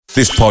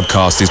This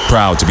podcast is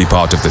proud to be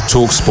part of the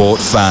TalkSport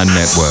Fan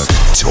Network.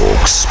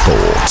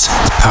 TalkSport.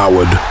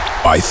 Powered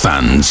by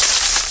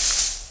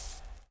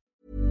fans.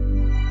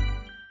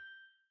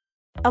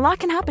 A lot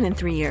can happen in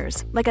 3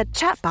 years. Like a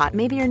chatbot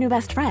may be your new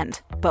best friend.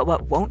 But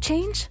what won't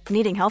change?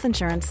 Needing health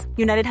insurance.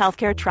 United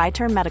Healthcare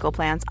Tri-Term Medical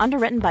Plans,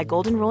 underwritten by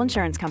Golden Rule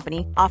Insurance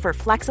Company, offer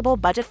flexible,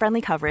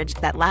 budget-friendly coverage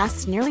that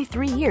lasts nearly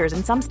 3 years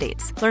in some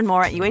states. Learn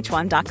more at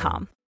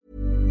uh1.com.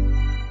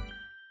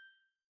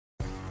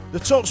 The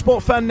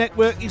TalkSport Fan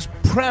Network is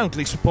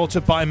proudly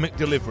supported by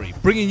McDelivery,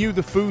 bringing you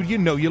the food you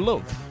know you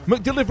love.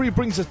 McDelivery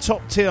brings a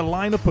top-tier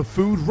lineup of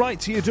food right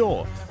to your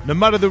door. No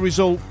matter the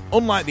result,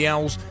 unlike the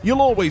Owls,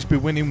 you'll always be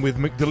winning with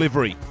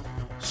McDelivery.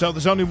 So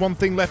there's only one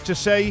thing left to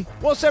say,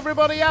 what's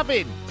everybody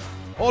having?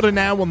 Order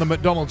now on the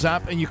McDonald's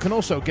app, and you can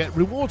also get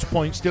rewards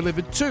points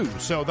delivered too,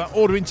 so that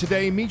ordering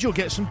today means you'll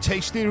get some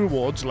tasty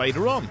rewards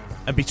later on.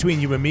 And between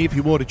you and me, if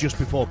you order just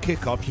before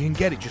kick-off, you can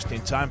get it just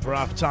in time for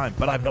half-time,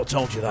 but I've not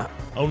told you that.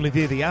 Only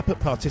via the app at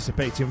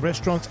participating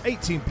restaurants,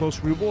 18 plus,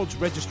 rewards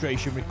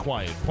registration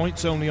required.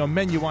 Points only on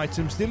menu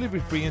items, delivery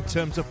free and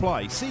terms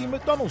apply. See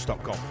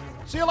mcdonalds.com.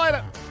 See you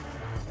later.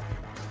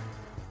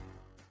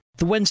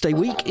 The Wednesday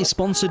week is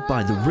sponsored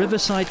by the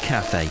Riverside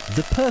Cafe,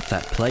 the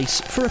perfect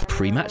place for a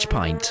pre-match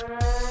pint.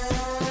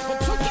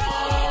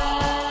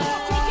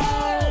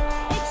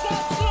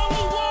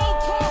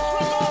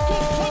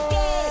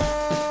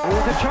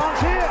 There's a chance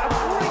here, a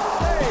great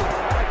save,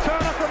 a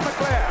turner from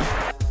McClare.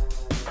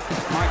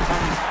 Might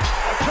come,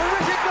 a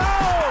terrific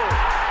goal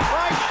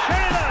by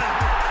Sheridan.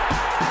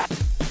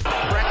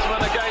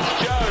 Brexman against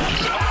Jones.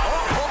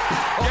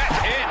 Get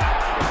in.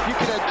 You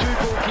could have two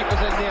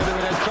goalkeepers in there that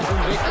would have trouble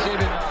with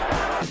saving.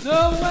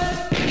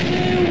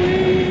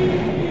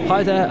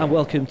 Hi there and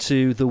welcome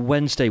to the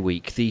Wednesday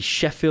week, the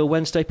Sheffield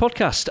Wednesday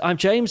podcast. I'm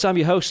James, I'm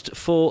your host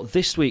for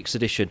this week's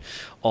edition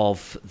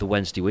of the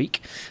Wednesday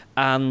week.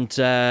 And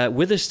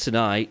with us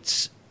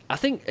tonight, I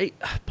think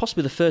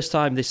possibly the first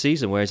time this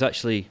season where he's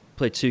actually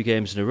played 2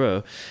 games in a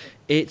row,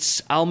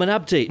 it's Alman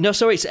Abdi. No,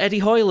 sorry, it's Eddie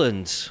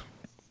Hoyland.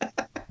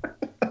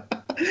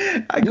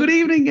 Good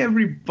evening,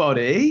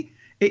 everybody.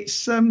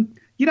 It's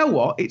you know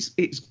what?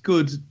 It's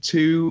good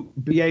to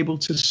be able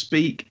to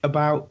speak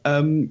about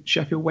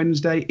Sheffield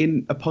Wednesday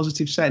in a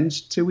positive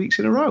sense 2 weeks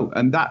in a row,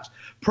 and that's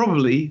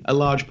probably a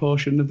large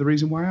portion of the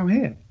reason why I'm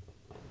here.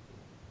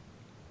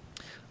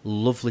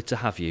 Lovely to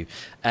have you.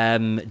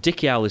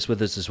 Dickie Owl is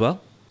with us as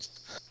well.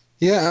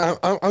 Yeah,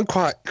 I'm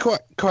quite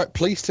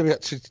pleased to be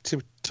actually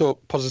to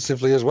talk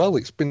positively as well.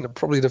 It's been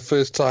probably the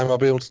first time I'll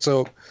be able to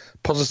talk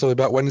positively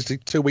about Wednesday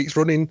 2 weeks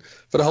running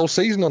for the whole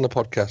season on the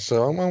podcast.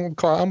 So I'm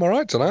all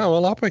right tonight. I'm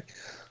all happy. Are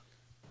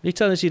you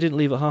telling us you didn't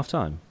leave at half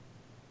time?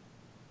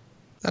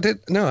 I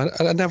didn't. No,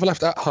 I never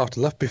left at half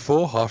time. Left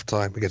before half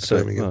time against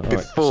Birmingham.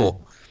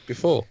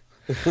 Before.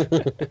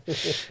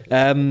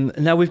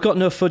 Now we've got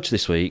no Fudge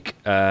this week,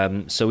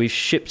 so we've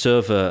shipped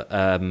over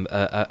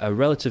a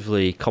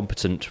relatively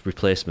competent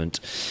replacement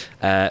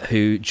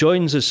who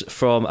joins us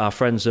from our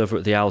friends over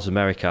at the Owls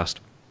Americast.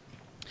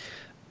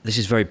 This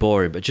is very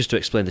boring, but just to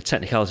explain the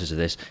technicalities of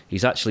this,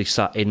 he's actually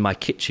sat in my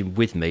kitchen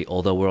with me,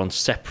 although we're on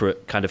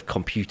separate kind of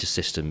computer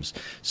systems.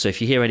 So if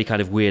you hear any kind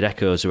of weird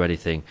echoes or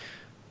anything,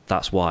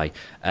 that's why.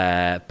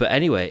 But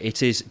anyway,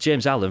 it is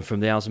James Allen from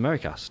the Owls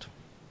Americast.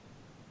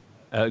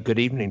 Good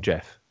evening,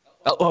 Jeff.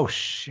 Oh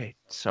shit!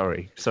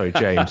 Sorry,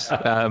 James.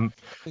 Nice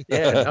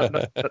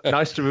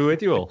to be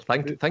with you all.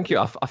 Thank you.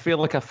 I feel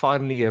like I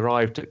finally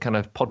arrived at kind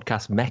of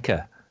podcast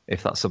mecca,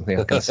 if that's something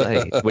I can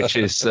say, which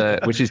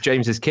is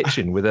James's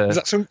kitchen with a.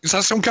 Is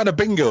that some kind of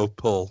bingo,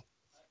 Paul?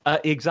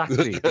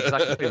 Exactly,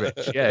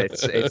 Rich. Yeah,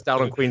 it's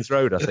down on Queen's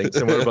Road, I think,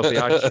 somewhere above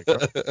the ice rink.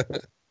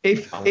 Right?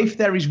 If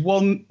there is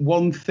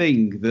one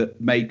thing that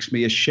makes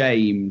me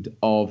ashamed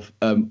of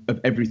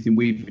everything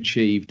we've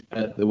achieved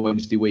at the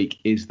Wednesday week,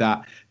 is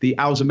that the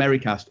Owls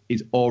Americast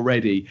is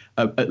already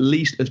at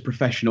least as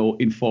professional,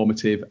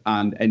 informative,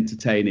 and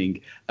entertaining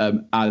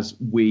as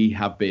we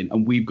have been,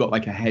 and we've got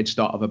like a head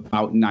start of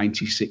about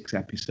 96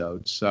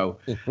 episodes. So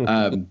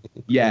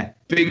yeah,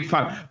 big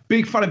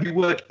fan of your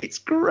work. It's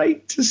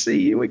great to see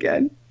you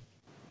again.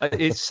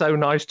 It's so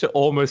nice to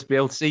almost be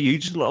able to see you. You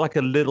just look like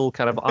a little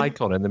kind of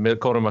icon in the middle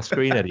corner of my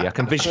screen, Eddie. I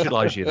can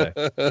visualise you there.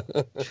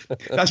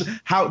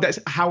 That's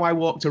how I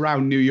walked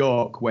around New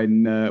York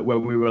when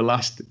we were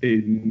last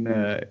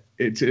when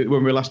we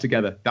were last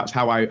together. That's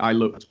how I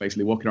looked,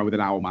 basically walking around with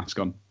an owl mask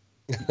on.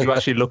 You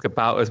actually look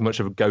about as much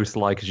of a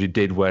ghost-like as you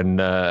did when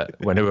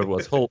whoever it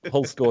was Hull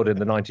scored in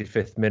the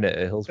 95th minute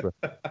at Hillsborough.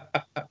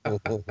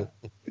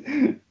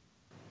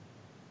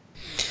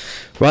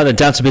 Right then,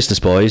 down to business,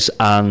 boys,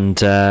 and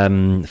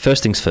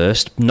first things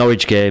first,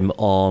 Norwich game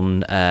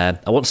on, I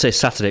want to say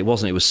Saturday, it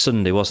was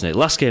Sunday, wasn't it?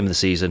 Last game of the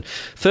season.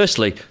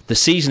 Firstly, the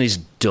season is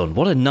done.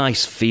 What a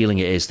nice feeling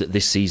it is that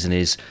this season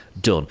is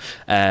done.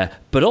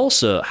 But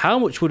also, how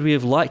much would we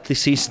have liked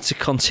this season to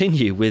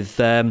continue with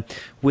the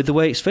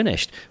way it's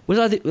finished? Was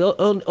I the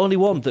only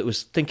one that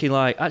was thinking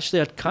like,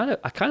 actually, I kind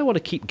of want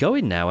to keep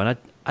going now, and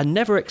I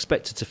never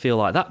expected to feel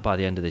like that by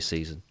the end of this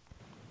season.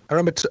 I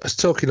remember us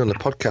talking on the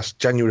podcast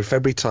January,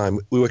 February time.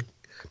 We were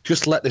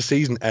just let the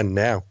season end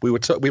now. We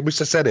must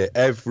have said it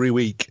every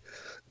week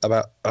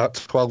about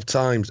 12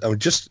 times,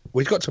 and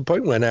we got to a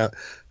point where now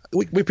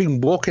we've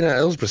been walking out of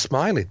Hillsborough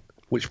smiling,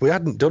 which we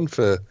hadn't done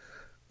for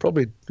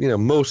probably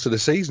most of the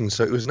season.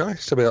 So it was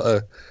nice to be able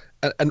to.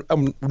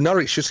 And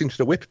Norwich just seems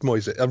to whip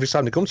Moyes every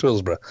time they come to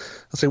Hillsborough.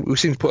 I think we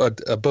seem to put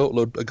a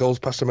boatload of goals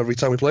past them every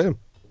time we play them.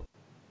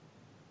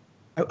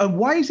 And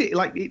why is it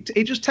like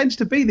it just tends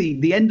to be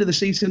the end of the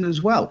season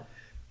as well?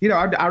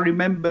 I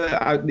remember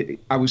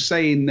I was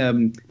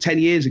saying 10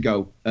 years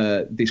ago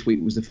this week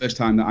was the first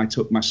time that I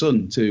took my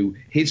son to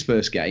his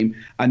first game,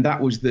 and that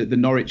was the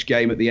Norwich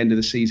game at the end of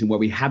the season where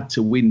we had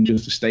to win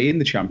just to stay in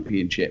the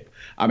Championship.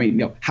 I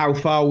mean, how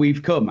far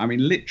we've come. I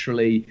mean,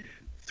 literally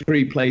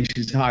 3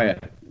 places higher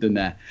than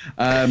there.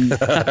 No,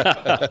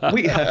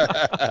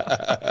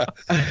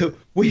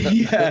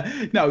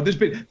 there's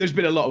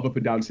been a lot of up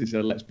and down since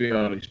then, let's be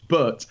honest.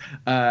 But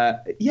I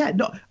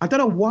don't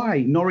know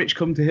why Norwich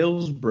come to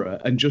Hillsborough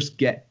and just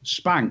get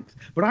spanked.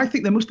 But I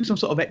think there must be some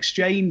sort of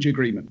exchange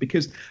agreement,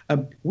 because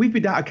we've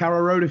been down to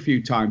Carrow Road a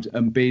few times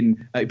and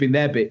been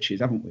their bitches,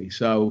 haven't we?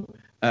 So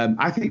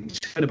I think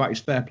turnabout is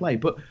fair play,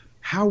 but.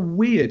 How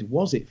weird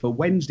was it for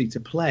Wednesday to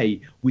play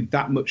with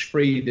that much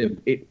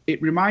freedom?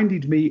 It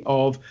reminded me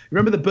of,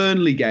 remember the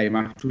Burnley game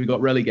after we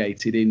got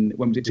relegated in,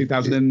 when was it,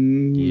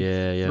 2003?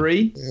 Yeah.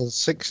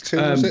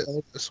 6-2, was it?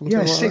 Something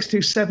like 6-2,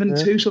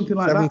 7-2, something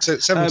like that.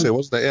 7-2,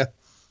 wasn't it? Yeah.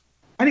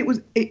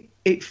 And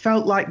it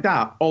felt like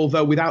that,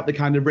 although without the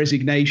kind of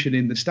resignation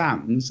in the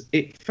stands.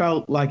 It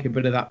felt like a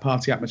bit of that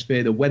party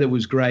atmosphere. The weather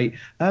was great.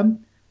 And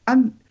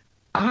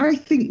I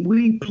think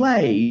we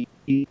played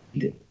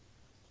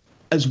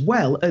as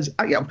well as,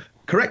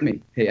 correct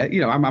me here,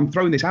 I'm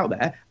throwing this out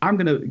there. I'm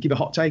going to give a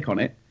hot take on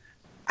it.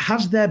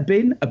 Has there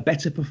been a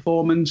better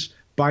performance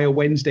by a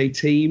Wednesday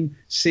team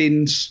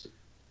since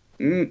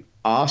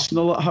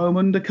Arsenal at home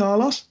under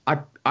Carlos?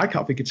 I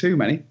can't think of too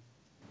many.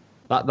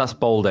 That's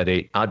bold,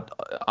 Eddie.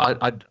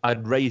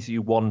 I'd raise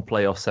you one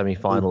playoff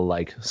semi-final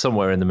leg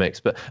somewhere in the mix,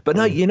 but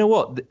no, you know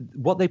what?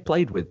 What they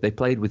played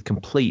with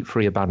complete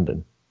free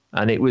abandon.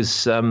 And it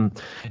was,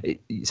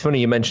 it's funny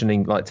you're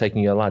mentioning like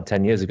taking your lad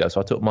 10 years ago. So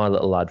I took my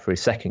little lad for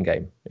his second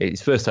game.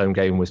 His first home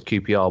game was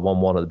QPR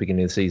 1-1 at the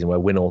beginning of the season where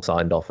Winnall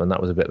signed off, and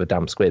that was a bit of a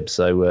damp squib.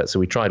 So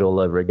we tried all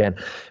over again.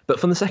 But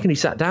from the second he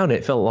sat down,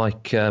 it felt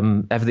like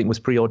everything was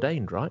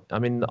preordained, right? I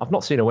mean, I've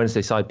not seen a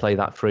Wednesday side play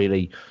that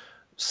freely,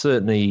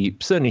 certainly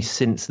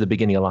since the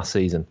beginning of last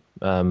season.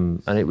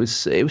 And it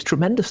was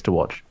tremendous to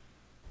watch.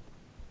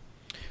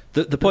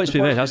 The point's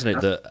been made, hasn't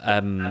it,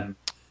 that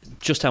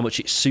just how much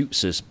it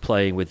suits us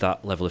playing with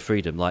that level of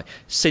freedom. Like,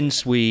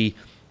 since we,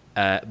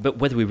 but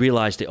whether we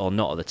realised it or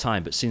not at the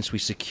time, but since we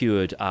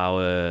secured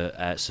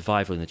our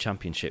survival in the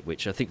Championship,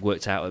 which I think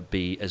worked out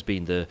as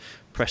being the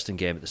Preston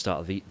game at the start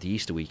of the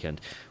Easter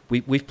weekend,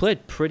 we've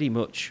played pretty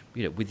much,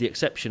 with the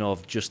exception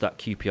of just that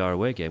QPR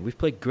away game, we've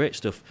played great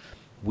stuff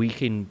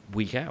week in,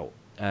 week out.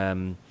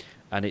 And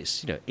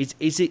it's,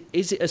 is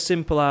it as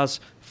simple as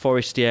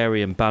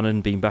Forestieri and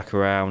Bannon being back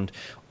around,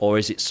 or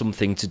is it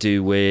something to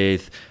do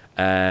with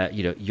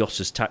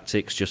Jossa's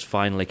tactics just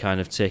finally kind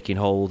of taking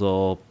hold,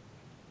 or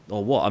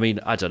what? I mean,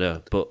 I don't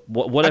know, but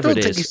whatever it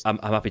is, I'm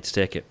happy to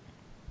take it.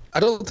 I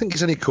don't think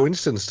it's any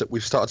coincidence that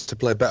we've started to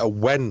play better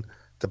when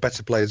the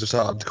better players have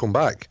started to come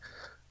back,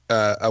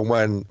 and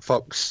when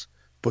Fox,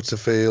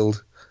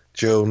 Butterfield,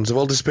 Jones have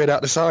all disappeared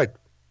out the side.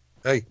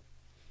 Hey,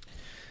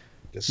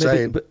 just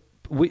saying. But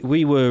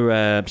we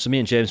were so me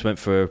and James went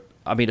for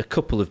a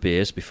couple of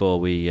beers before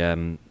we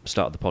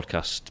started the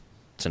podcast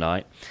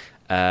tonight.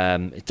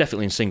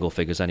 Definitely in single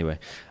figures anyway.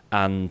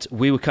 And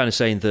we were kind of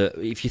saying that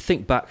if you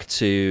think back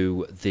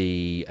to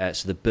the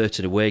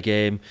Burton away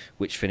game,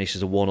 which finished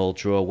as a 1-1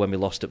 draw when we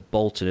lost at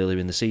Bolton earlier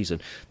in the season,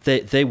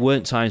 they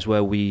weren't times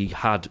where we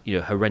had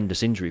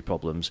horrendous injury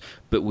problems,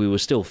 but we were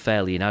still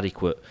fairly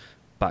inadequate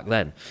back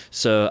then.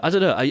 So I don't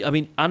know. I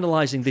mean,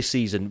 analysing this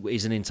season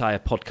is an entire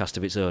podcast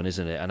of its own,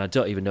 isn't it? And I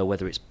don't even know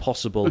whether it's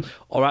possible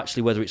or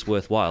actually whether it's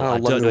worthwhile. I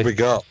don't know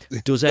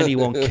does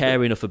anyone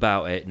care enough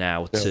about it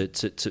now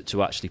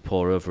to actually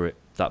pore over it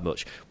that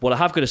much. What I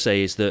have got to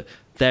say is that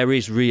there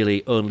is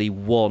really only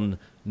one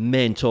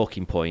main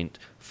talking point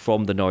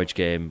from the Norwich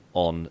game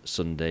on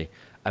Sunday,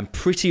 and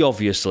pretty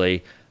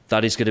obviously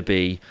that is going to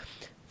be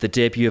the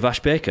debut of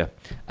Ash Baker.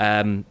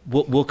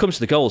 We'll come to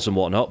the goals and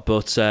whatnot,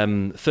 but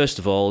first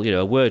of all,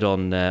 a word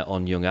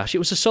on young Ash. It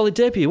was a solid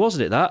debut,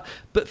 wasn't it, that?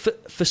 But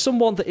for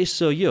someone that is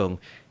so young,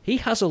 he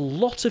has a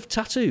lot of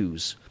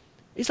tattoos.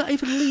 Is that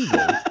even legal?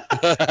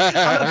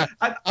 I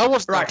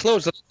wasn't that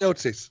close, I didn't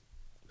notice.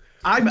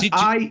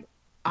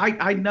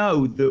 I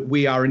know that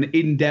we are an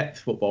in-depth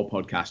football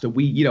podcast, and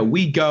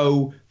we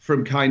go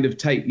from kind of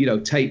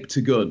tape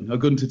to gun, or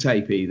gun to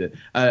tape either.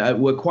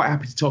 We're quite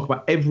happy to talk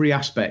about every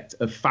aspect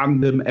of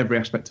fandom, every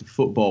aspect of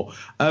football.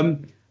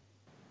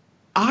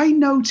 I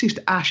noticed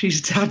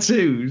Ash's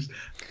tattoos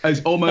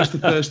as almost the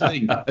first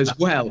thing as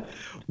well,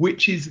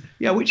 which is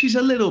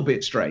a little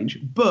bit strange,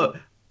 but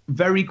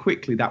very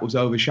quickly that was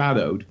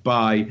overshadowed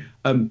by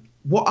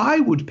what I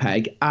would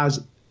peg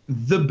as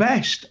the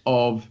best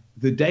of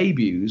the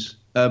debuts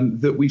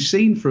that we've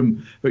seen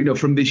from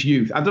this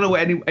youth. I don't know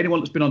what anyone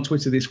that's been on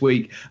Twitter this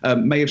week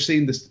may have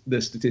seen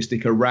the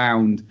statistic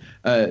around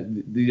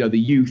the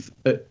youth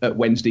at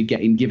Wednesday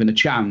getting given a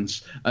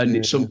chance, and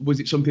was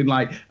it something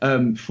like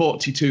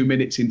 42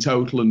 minutes in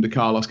total under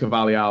Carlos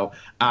Carvalhal,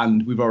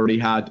 and we've already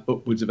had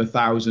upwards of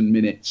 1,000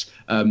 minutes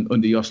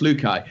under Jos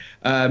Luhukay.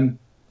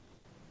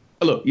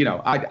 Look,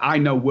 I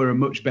know we're a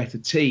much better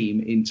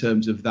team in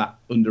terms of that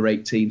under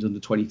 18s, under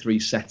 23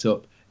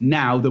 setup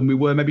now than we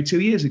were maybe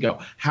 2 years ago.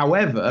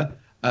 However,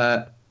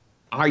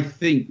 I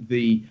think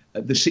the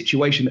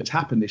situation that's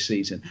happened this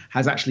season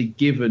has actually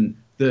given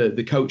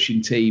the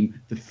coaching team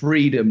the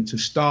freedom to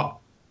start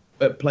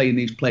playing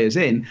these players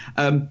in.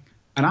 And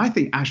I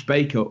think Ash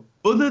Baker,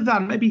 other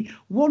than maybe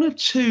one or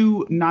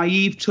two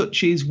naive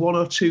touches, one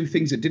or two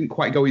things that didn't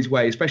quite go his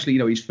way, especially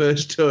his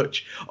first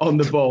touch on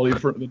the ball in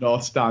front of the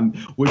North Stand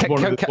was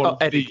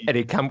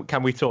Eddie,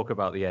 can we talk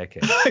about the air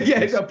kick?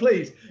 Yeah,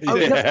 please.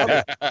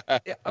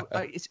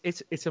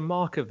 It's a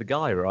mark of the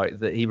guy, right,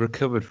 that he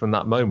recovered from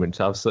that moment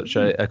to have such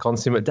a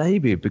consummate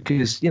debut,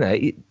 because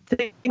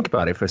think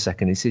about it for a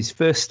second. It's his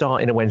first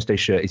start in a Wednesday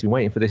shirt. He's been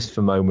waiting for this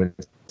for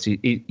moments.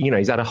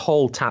 He's had a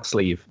whole tap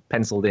sleeve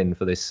penciled in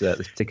for this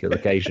particular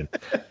occasion,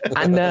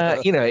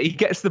 and he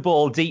gets the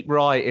ball deep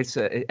right. It's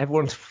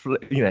everyone's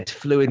it's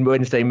fluid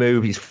Wednesday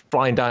move. He's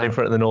flying down in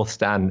front of the North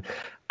Stand,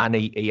 and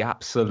he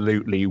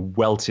absolutely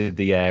welted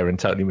the air and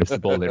totally missed the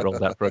ball. And it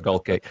rolled out for a goal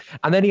kick,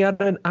 and then he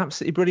had an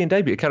absolutely brilliant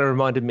debut. It kind of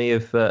reminded me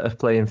of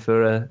playing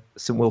for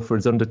St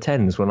Wilfrid's under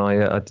 10s when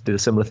I did a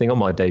similar thing on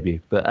my debut,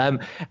 but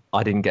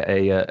I didn't get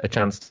a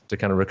chance to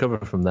kind of recover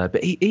from there.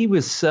 But he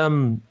was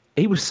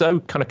so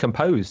kind of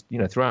composed,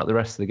 throughout the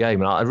rest of the game.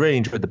 And I really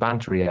enjoyed the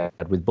banter he had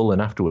with Bullen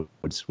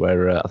afterwards,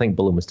 where I think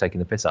Bullen was taking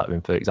the piss out of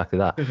him for exactly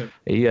that.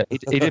 He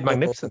did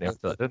magnificently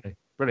after that, didn't he?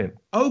 Brilliant.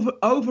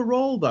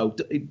 Overall, though,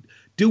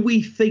 do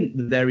we think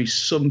that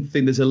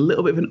there's a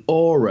little bit of an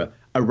aura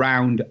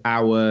around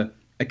our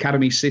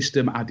academy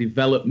system, our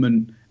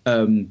development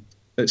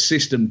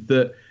system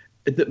that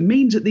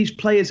means that these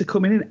players are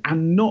coming in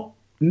and not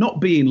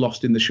being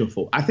lost in the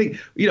shuffle? I think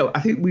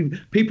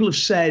people have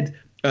said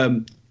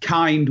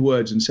kind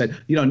words and said,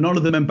 none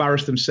of them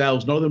embarrassed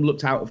themselves, none of them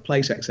looked out of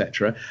place,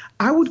 etc.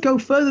 I would go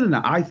further than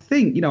that. I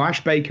think,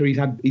 Ash Baker,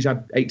 he's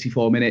had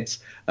 84 minutes,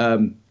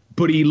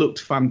 but he looked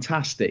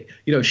fantastic.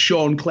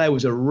 Sean Clare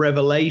was a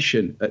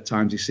revelation at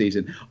times this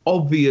season.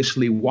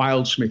 Obviously,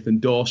 Wildsmith and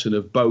Dawson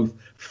have both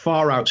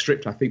far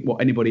outstripped, I think,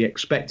 what anybody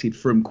expected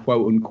from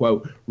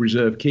quote-unquote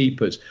reserve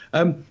keepers.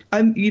 And,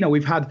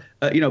 we've had,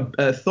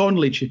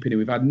 Thornley chipping in,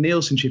 we've had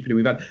Nielsen chipping in,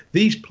 we've had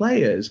these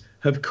players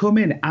have come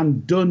in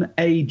and done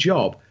a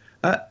job.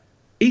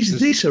 Is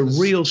this a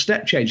real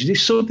step change? Is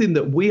this something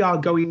that we are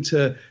going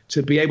to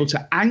be able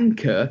to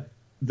anchor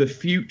the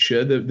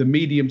future, the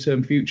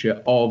medium-term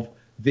future of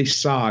this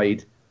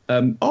side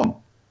on?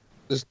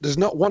 There's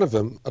not one of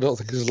them, I don't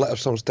think, has let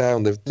us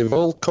down. They've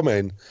all come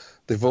in,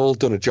 they've all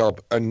done a job,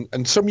 and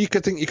some you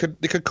could think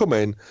they could come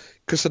in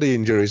because of the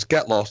injuries,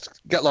 get lost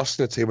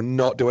in the team and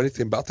not do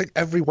anything. But I think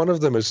every one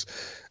of them has.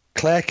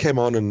 Claire came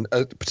on, and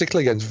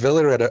particularly against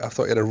Villa, I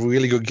thought he had a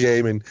really good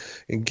game in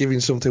giving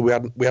something we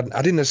hadn't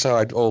had in the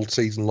side all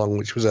season long,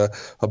 which was a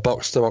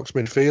box-to-box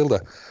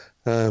midfielder.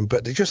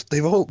 But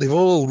they've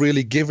all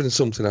really given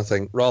something, I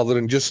think, rather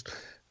than just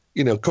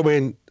come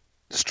in,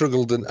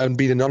 struggled and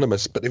been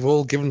anonymous. But they've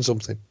all given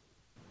something.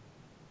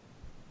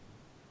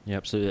 Yeah,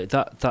 absolutely.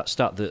 That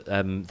stat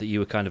that you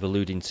were kind of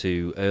alluding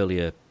to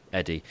earlier,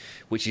 Eddie,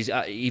 which is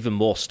even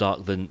more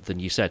stark than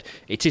you said.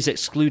 It is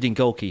excluding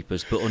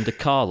goalkeepers, but under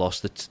Carlos,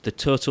 the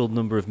total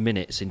number of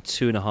minutes in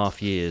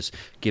 2.5 years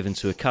given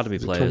to academy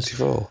players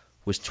 24.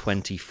 was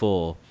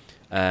 24.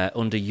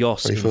 Under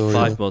Jos, in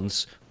 5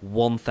 months,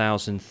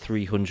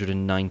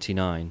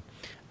 1,399.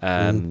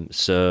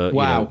 So,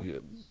 wow.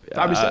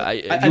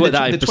 If you want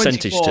that in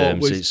percentage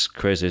terms, it's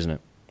crazy, isn't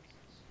it?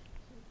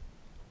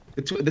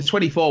 The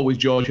 24 was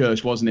George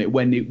Hurst, wasn't it?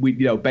 When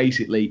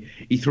basically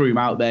he threw him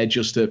out there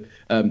just to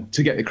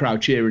get the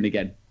crowd cheering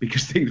again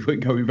because things weren't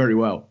going very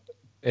well.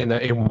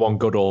 In one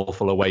good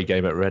awful away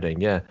game at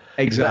Reading, yeah,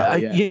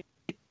 exactly.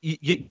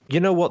 Yeah. You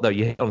know what though?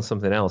 You hit on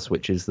something else,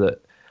 which is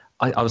that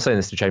I was saying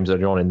this to James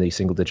earlier on in the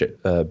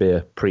single-digit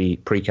beer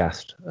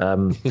precast.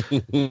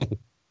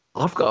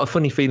 I've got a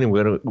funny feeling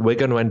we're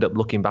going to end up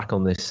looking back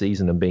on this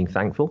season and being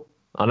thankful.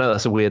 I know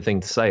that's a weird thing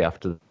to say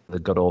after the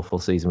god-awful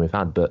season we've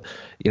had, but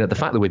the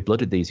fact that we've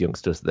blooded these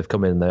youngsters, they've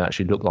come in and they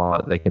actually look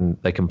like they can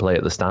play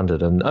at the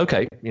standard. And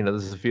okay,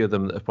 there's a few of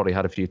them that have probably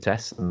had a few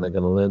tests and they're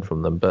going to learn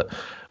from them, but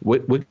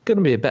we're going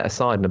to be a better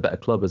side and a better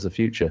club as a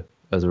future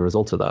as a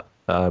result of that.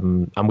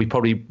 And we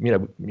probably,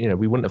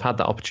 we wouldn't have had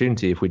that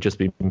opportunity if we'd just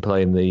been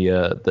playing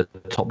the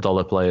top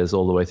dollar players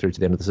all the way through to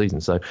the end of the season.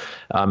 So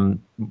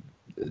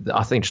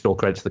I think just all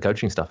credit to the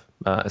coaching staff.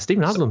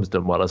 Stephen Haslam's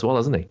done well as well,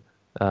 hasn't he?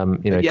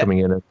 Coming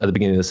in at the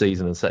beginning of the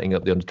season and setting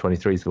up the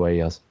under-23s the way he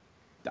has.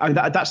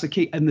 That's the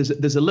key, and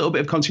there's a little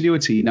bit of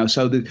continuity now.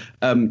 So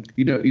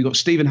you've got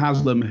Stephen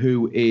Haslam,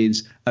 who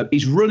is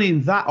he's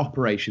running that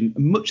operation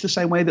much the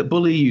same way that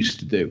Bully used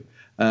to do.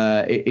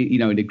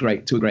 in a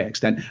great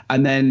extent.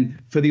 And then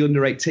for the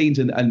under 18s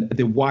and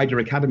the wider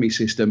academy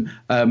system,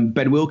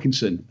 Ben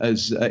Wilkinson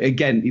as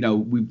again,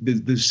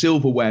 the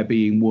silverware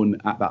being won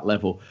at that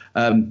level.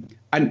 And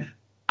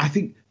I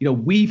think,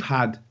 we've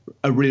had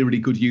a really, really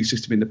good youth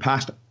system in the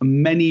past.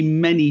 Many,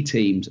 many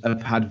teams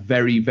have had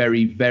very,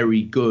 very,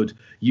 very good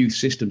youth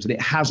systems, and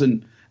it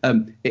hasn't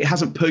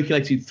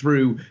percolated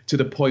through to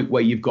the point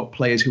where you've got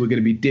players who are going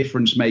to be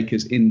difference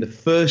makers in the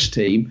first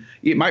team.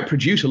 It might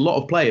produce a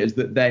lot of players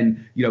that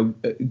then,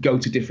 go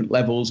to different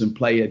levels and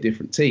play at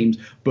different teams.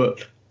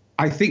 But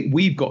I think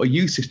we've got a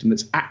youth system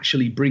that's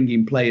actually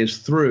bringing players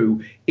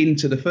through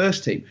into the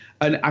first team.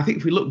 And I think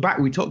if we look back,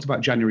 we talked about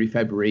January,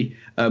 February,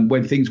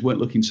 when things weren't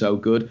looking so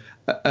good.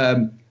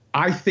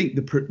 I think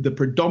the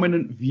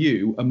predominant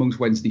view amongst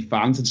Wednesday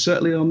fans, and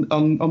certainly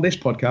on this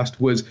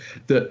podcast, was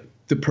that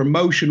the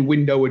promotion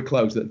window had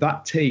closed,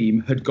 that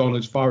team had gone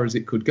as far as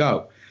it could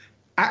go.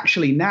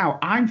 Actually, now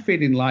I'm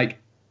feeling like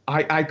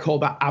I call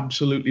that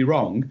absolutely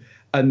wrong,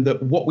 and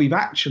that what we've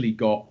actually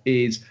got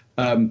is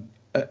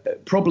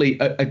probably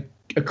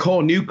a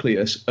core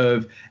nucleus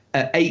of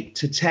 8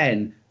 to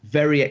 10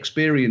 very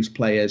experienced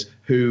players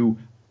who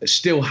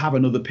still have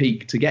another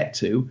peak to get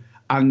to,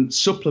 and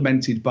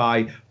supplemented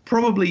by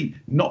probably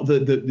not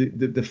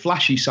the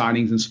flashy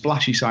signings and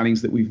splashy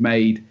signings that we've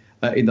made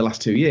in the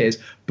last 2 years,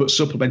 but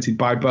supplemented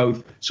by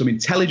both some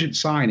intelligent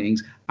signings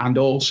and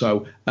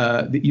also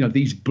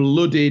these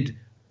blooded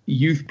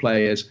youth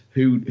players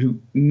who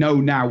know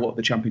now what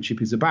the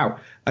Championship is about.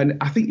 And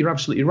I think you're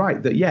absolutely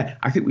right that,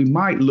 I think we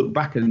might look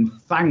back and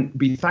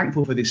be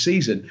thankful for this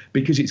season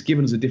because it's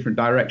given us a different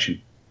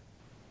direction.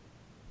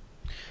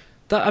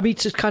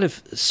 To kind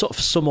of sort of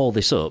sum all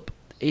this up,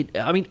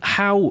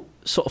 how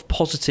sort of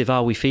positive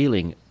are we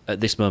feeling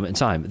at this moment in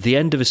time? The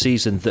end of a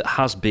season that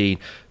has been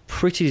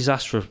pretty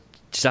disastrous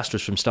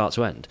from start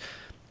to end.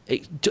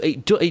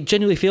 It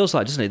genuinely feels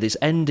like, doesn't it? It's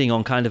ending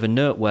on kind of a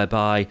note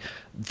whereby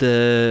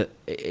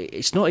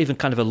it's not even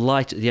kind of a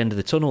light at the end of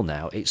the tunnel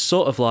now. It's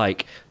sort of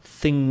like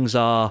things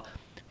are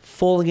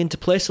falling into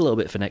place a little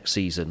bit for next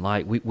season.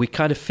 Like we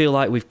kind of feel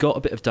like we've got a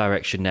bit of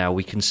direction now.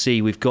 We can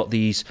see we've got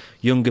these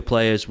younger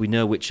players. We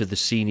know which of the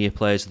senior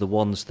players are the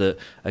ones that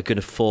are going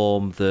to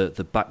form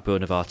the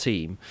backbone of our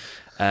team.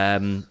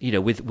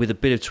 With a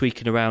bit of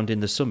tweaking around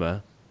in the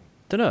summer.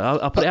 Don't know.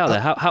 I'll put it out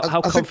there.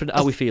 How confident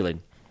are we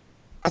feeling?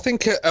 I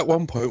think at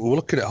one point we were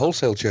looking at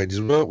wholesale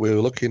changes, weren't we? We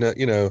were looking at,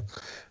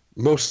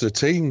 most of the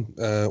team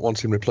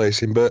wanting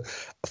replacing, but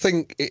I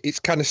think it's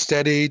kind of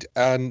steadied,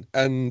 and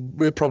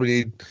we probably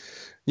need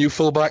new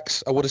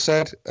fullbacks, I would have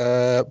said,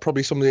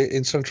 probably somebody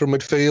in central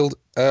midfield.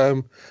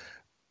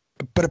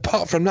 But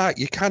apart from that,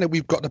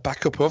 we've got the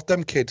backup of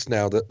them kids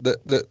now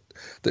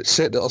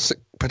that'll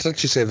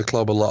potentially save the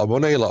club a lot of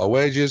money, a lot of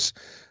wages,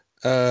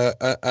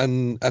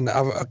 and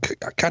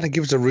kind of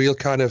gives a real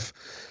kind of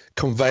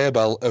conveyor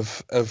belt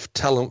of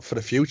talent for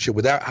the future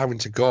without having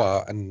to go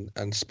out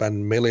and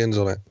spend millions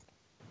on it.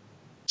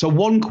 So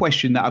one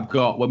question that I've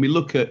got when we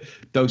look at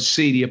those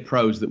senior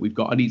pros that we've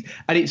got, and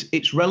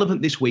it's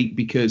relevant this week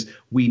because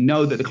we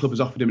know that the club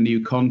has offered him a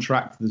new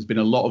contract. There's been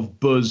a lot of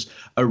buzz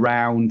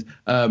around,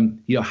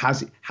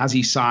 has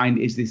he signed?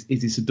 Is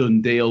this a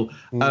done deal?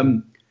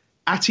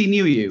 Ati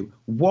Nuhiu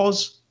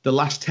was the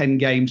last 10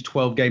 games,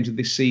 12 games of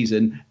this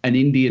season an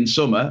Indian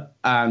summer,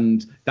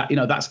 and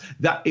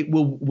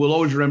we'll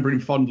always remember him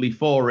fondly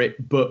for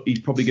it, but he's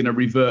probably going to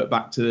revert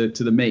back to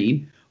the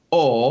mean.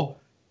 Or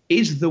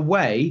is the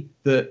way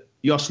that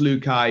Jos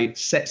Luhukay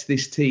sets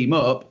this team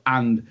up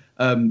and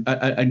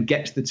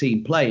gets the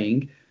team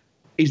playing,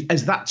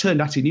 has that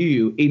turned Ati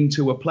Nuhiu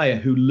into a player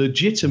who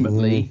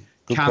legitimately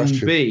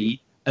be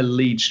a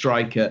lead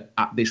striker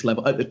at this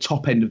level, at the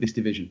top end of this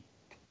division?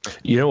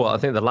 You know what? I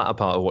think the latter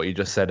part of what you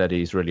just said,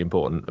 Eddie, is really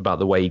important about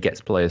the way he gets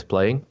players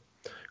playing,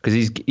 because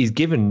he's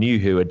given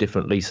Nuhiu a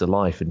different lease of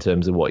life in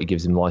terms of what he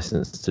gives him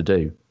license to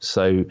do.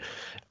 So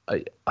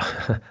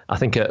I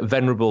think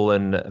venerable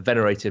and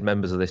venerated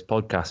members of this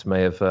podcast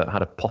may have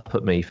had a pop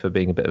at me for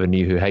being a bit of a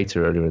Nuhiu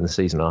hater earlier in the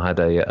season. I had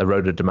a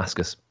Road to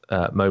Damascus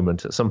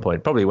moment at some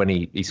point, probably when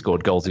he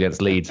scored goals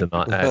against Leeds, and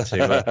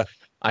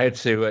I had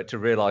to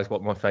realise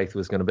what my faith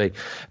was going to be.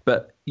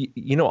 But,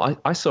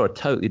 I saw a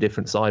totally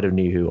different side of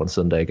Nuhiu on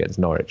Sunday against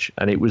Norwich.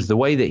 And it was the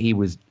way that he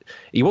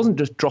wasn't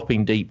just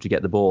dropping deep to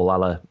get the ball a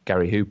la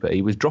Gary Hooper.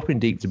 He was dropping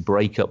deep to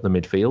break up the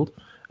midfield.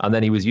 And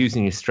then he was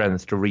using his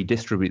strength to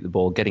redistribute the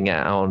ball, getting it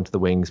out onto the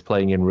wings,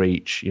 playing in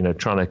reach,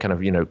 trying to kind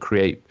of,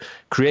 create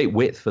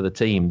width for the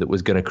team that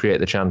was going to create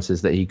the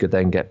chances that he could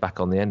then get back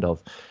on the end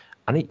of.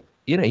 And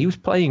he was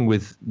playing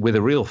with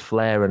a real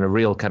flair and a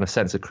real kind of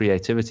sense of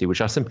creativity,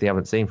 which I simply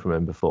haven't seen from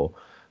him before.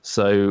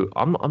 So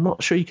I'm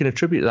not sure you can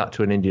attribute that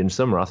to an Indian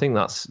summer. I think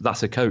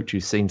that's a coach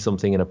who's seen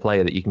something in a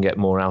player that you can get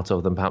more out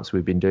of than perhaps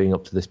we've been doing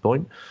up to this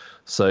point.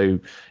 So,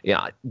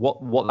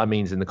 what that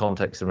means in the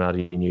context of an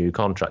Ati Nuhiu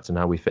contract and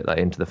how we fit that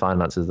into the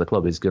finances of the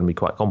club is going to be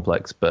quite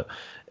complex. But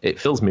it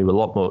fills me with a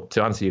lot more,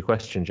 to answer your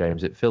question,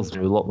 James, it fills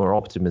me with a lot more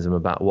optimism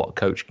about what a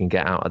coach can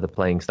get out of the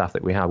playing staff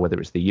that we have, whether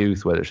it's the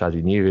youth, whether it's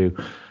Ati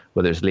Nuhiu,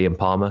 whether it's Liam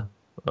Palmer,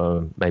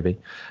 maybe.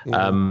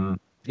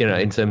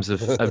 in terms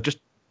of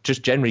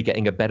just generally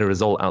getting a better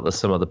result out of the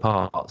sum of the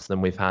parts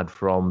than we've had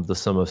from the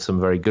sum of some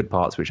very good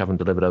parts which haven't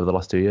delivered over the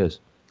last 2 years.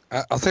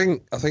 I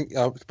think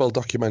it's well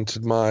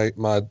documented my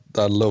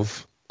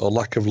love or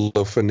lack of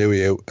love for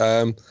Nuhiu.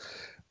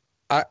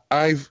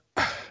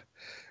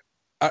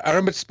 I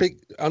remember to speak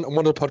on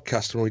one of the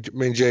podcasts when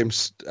me and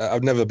James.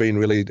 I've never been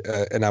really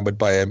enamoured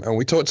by him, and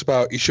we talked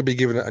about he should be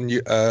given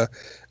a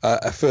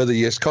further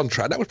year's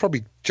contract. That was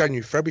probably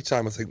January, February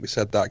time. I think we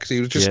said that because he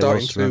was just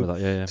starting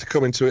to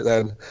come into it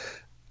then.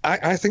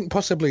 I think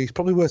possibly he's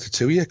probably worth a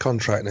 2-year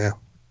contract now.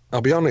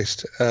 I'll be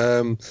honest.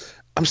 I'm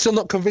still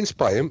not convinced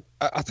by him.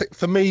 I think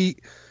for me,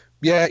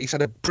 he's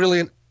had a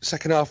brilliant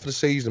second half of the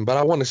season, but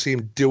I want to see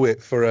him do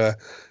it for a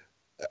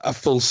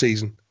full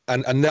season.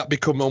 And that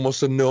become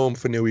almost a norm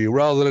for Nuhiu,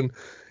 rather than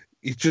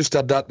he's just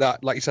had that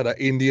like you said, that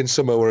Indian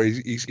summer where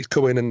he's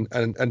come in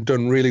and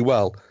done really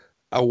well.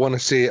 I want to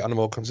see it on a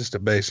more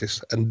consistent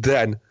basis, and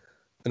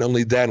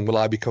only then will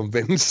I be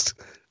convinced.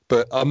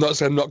 But I'm not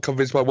saying I'm not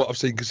convinced by what I've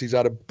seen because he's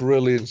had a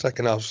brilliant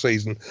second half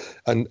season,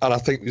 and I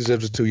think he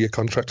deserves a 2-year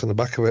contract on the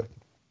back of it.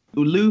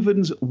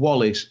 Loovens,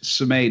 Wallace,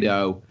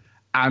 Semedo,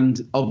 and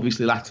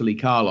obviously latterly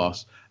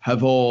Carlos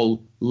have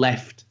all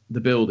left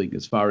the building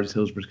as far as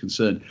Hillsborough is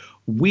concerned.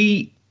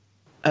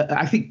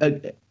 I think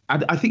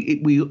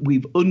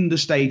we've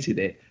understated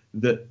it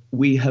that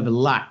we have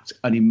lacked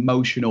an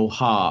emotional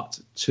heart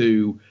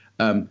to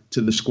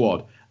the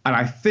squad, and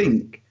I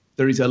think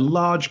there is a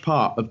large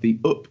part of the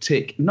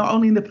uptick, not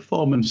only in the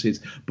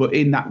performances, but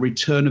in that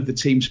return of the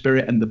team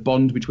spirit and the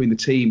bond between the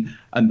team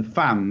and the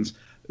fans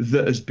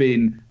that has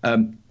been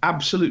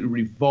absolutely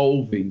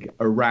revolving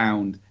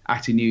around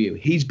Atdhe Nuhiu.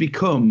 He's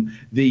become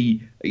the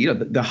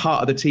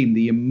heart of the team,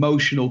 the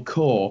emotional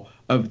core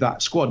of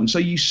that squad. And so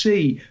you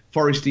see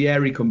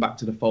Forestieri come back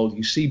to the fold,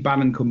 you see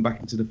Bannon come back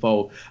into the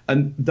fold,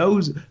 and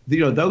those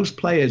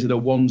players are the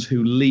ones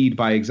who lead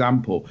by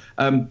example.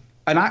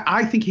 And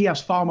I think he has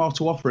far more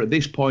to offer at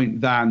this point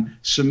than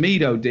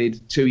Semedo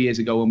did 2 years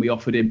ago when we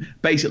offered him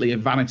basically a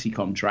vanity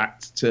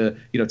contract to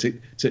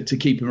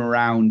keep him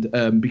around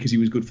because he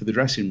was good for the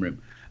dressing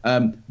room.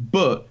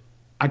 But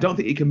I don't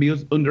think it can be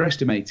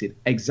underestimated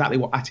exactly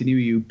what Atdhe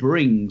Nuhiu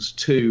brings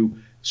to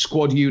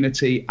squad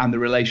unity and the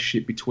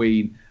relationship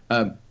between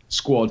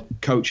squad,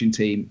 coaching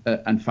team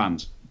and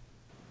fans.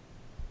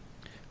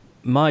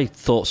 My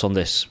thoughts on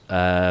this,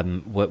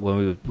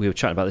 when we were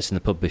chatting about this in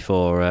the pub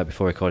before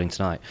recording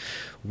tonight,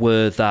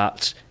 were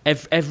that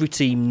every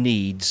team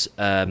needs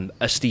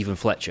a Stephen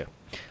Fletcher.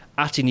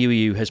 Atdhe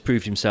Nuhiu has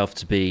proved himself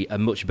to be a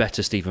much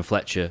better Stephen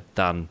Fletcher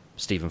than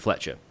Stephen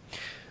Fletcher.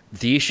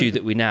 The issue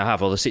that we now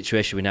have, or the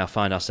situation we now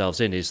find ourselves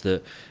in, is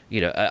that,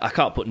 I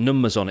can't put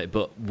numbers on it,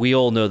 but we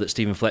all know that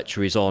Stephen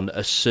Fletcher is on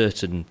a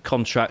certain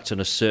contract and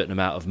a certain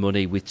amount of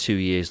money with 2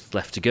 years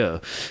left to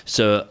go.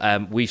 So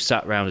we've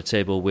sat around a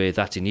table with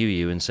Atdhe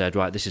Nuhiu and said,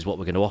 right, this is what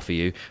we're going to offer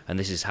you, and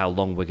this is how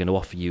long we're going to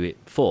offer you it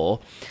for.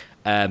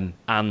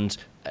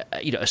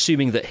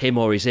 Assuming that him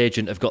or his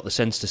agent have got the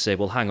sense to say,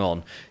 well, hang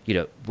on,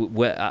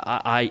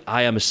 I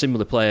am a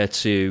similar player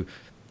to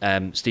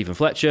Stephen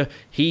Fletcher.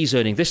 He's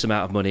earning this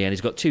amount of money and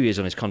he's got 2 years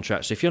on his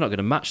contract, so if you're not going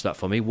to match that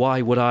for me,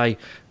 why would I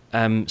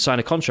sign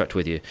a contract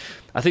with you?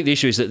 I think the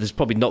issue is that there's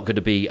probably not going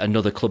to be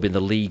another club in the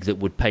league that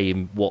would pay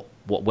him what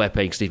we're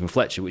paying Stephen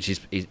Fletcher, which is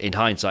in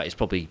hindsight it's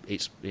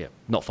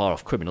not far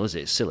off criminal, is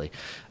it? It's silly.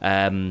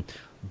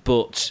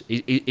 But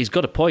he's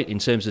got a point in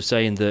terms of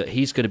saying that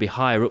he's going to be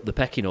higher up the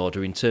pecking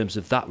order in terms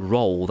of that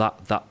role, that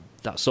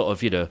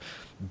sort of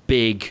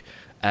big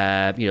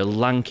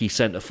lanky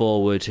centre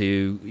forward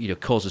who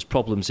causes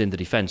problems in the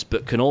defence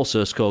but can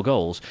also score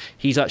goals.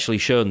 He's actually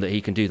shown that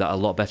he can do that a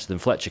lot better than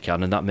Fletcher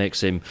can, and that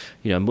makes him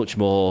a much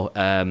more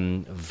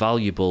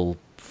valuable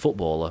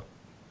footballer.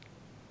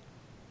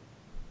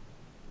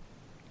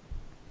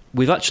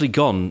 We've actually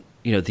gone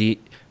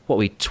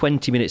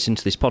 20 minutes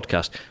into this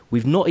podcast,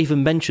 we've not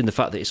even mentioned the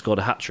fact that he scored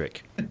a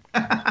hat-trick.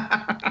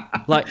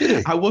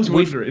 I was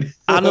wondering. We've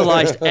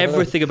analysed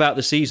everything about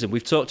the season.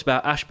 We've talked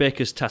about Ash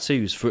Baker's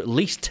tattoos for at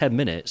least 10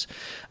 minutes,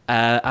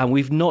 and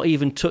we've not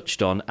even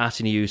touched on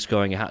Atdhe Nuhiu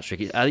scoring a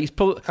hat-trick. I think it's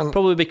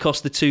probably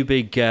because the two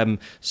big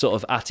sort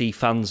of Atty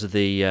fans of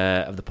the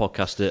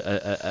podcast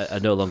are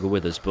no longer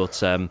with us.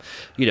 But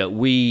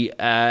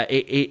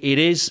it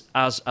is,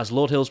 as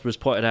Lord Hillsborough has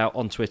pointed out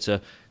on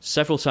Twitter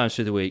several times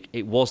through the week,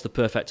 it was the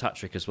perfect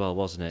hat-trick as well,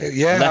 wasn't it?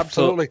 Yeah, left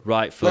absolutely. Foot,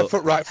 right foot,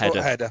 right foot,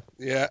 header.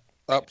 Yeah,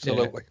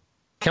 absolutely. Yeah.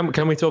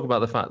 Can we talk about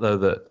the fact, though,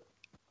 that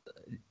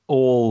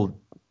all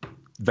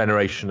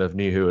veneration of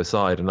Nuhiu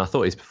aside, and I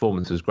thought his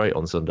performance was great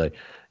on Sunday,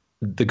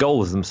 the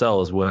goals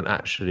themselves weren't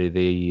actually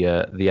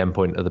the end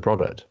point of the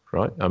product,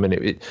 right? I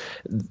mean,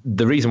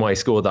 the reason why he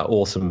scored that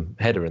awesome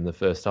header in the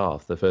first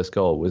half, the first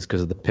goal, was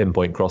because of the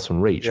pinpoint cross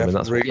from Reach. Yeah, I mean,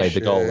 that's what made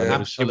the goal.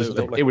 Yeah,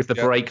 it was the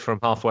break from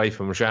halfway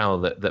from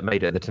Zhao that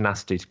made it, the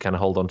tenacity to kind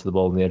of hold onto the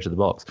ball on the edge of the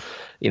box.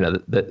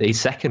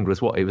 His second was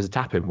it was a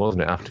tap-in,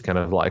 wasn't it? After kind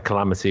of like a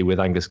calamity with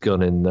Angus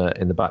Gunn in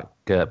the back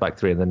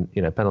three, and then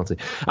penalty.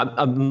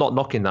 I'm not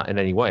knocking that in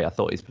any way. I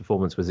thought his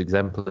performance was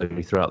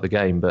exemplary throughout the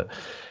game, but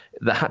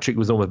the hat-trick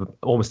was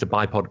almost a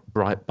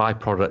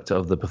byproduct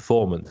of the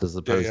performance as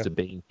opposed to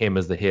being him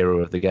as the hero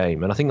of the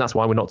game. And I think that's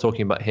why we're not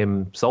talking about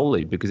him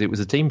solely, because it was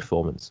a team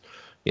performance.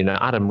 You know,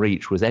 Adam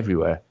Reach was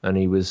everywhere, and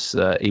he was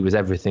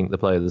everything, the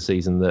player of the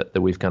season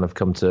that we've kind of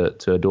come to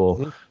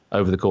adore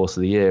over the course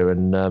of the year,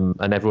 and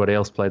everybody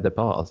else played their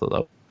part. I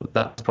thought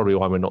that's probably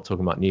why we're not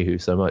talking about Nuhu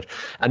so much.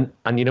 And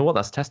you know what?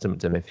 That's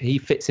testament to him. If he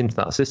fits into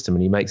that system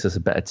and he makes us a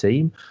better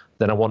team,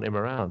 then I want him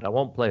around. I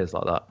want players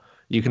like that.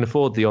 You can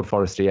afford the odd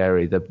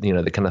Forestieri, the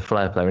kind of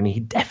flair player, and he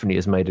definitely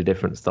has made a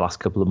difference the last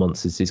couple of months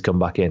since he's come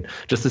back in.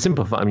 Just the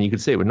simple fact, I mean, you could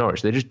see it with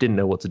Norwich. They just didn't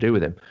know what to do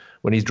with him.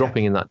 When he's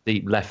dropping in that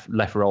deep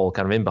left role,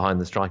 kind of in behind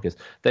the strikers,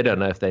 they don't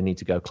know if they need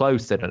to go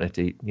close. They don't know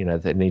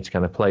if they need to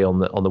kind of play on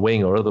the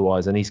wing or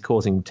otherwise, and he's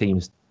causing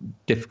teams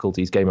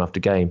difficulties game after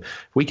game.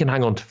 If we can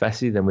hang on to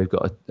Fessy, then we've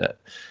got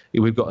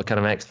a kind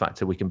of X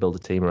factor we can build a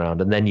team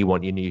around, and then you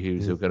want your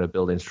Nuhus who are going to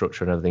build in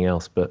structure and everything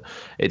else. But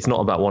it's not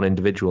about one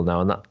individual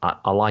now, and that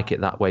I like it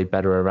that way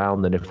better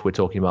around than if we're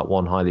talking about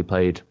one highly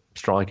paid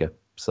striker.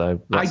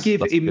 So I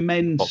give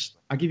immense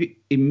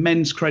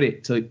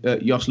credit to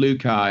Jos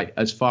Luhukay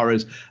as far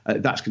as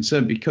that's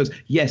concerned, because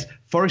yes,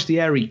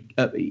 Forestieri,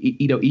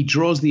 he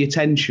draws the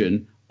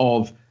attention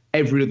of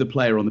every other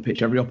player on the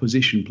pitch, every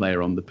opposition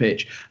player on the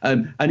pitch.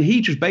 And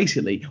he just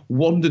basically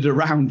wandered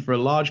around for a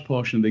large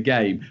portion of the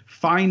game,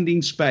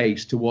 finding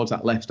space towards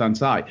that left-hand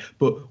side.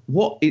 But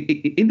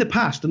in the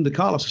past, under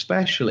Carlos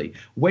especially,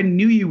 when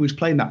Nuhu was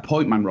playing that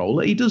point man role,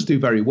 he does do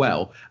very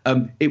well,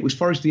 it was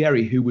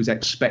Forestieri who was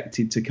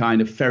expected to kind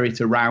of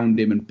ferret around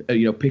him and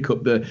pick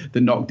up the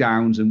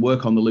knockdowns and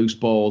work on the loose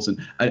balls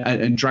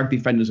and drag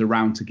defenders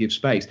around to give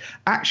space.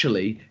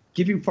 Actually,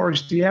 giving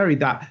Forestieri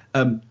that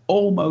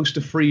almost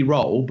a free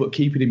role, but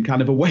keeping him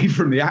kind of away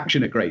from the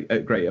action a great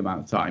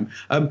amount of time,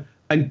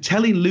 and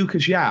telling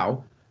Lucas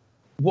João,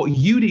 what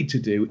you need to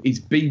do is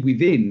be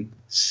within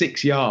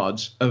 6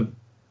 yards of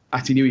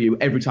Atinu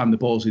every time the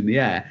ball's in the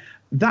air.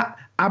 That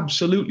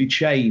absolutely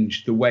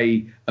changed the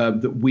way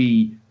that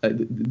we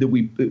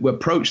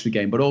approached the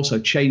game, but also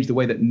changed the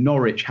way that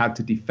Norwich had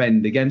to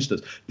defend against us.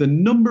 The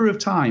number of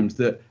times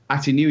that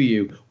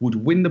Atinu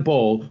would win the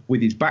ball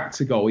with his back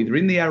to goal, either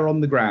in the air or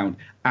on the ground,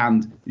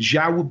 and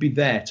João would be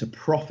there to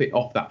profit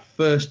off that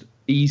first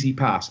easy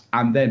pass.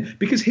 And then,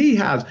 because he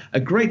has a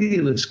great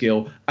deal of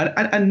skill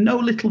and no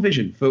little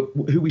vision for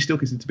who we still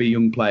consider to be a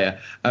young player,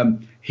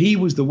 he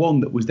was the one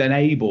that was then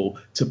able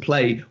to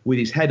play with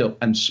his head up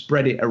and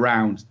spread it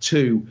around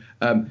to,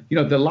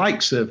 the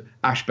likes of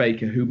Ash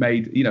Baker, who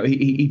made,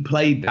 he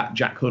played that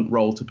Jack Hunt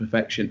role to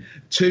perfection,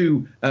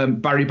 to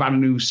Barry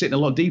Bannon, who's sitting a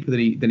lot deeper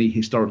than he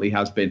historically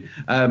has been.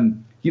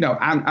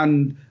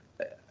 And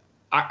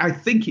I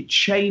think it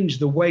changed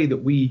the way that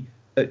we,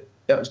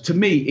 to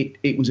me,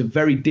 it was a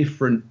very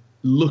different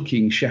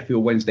looking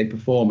Sheffield Wednesday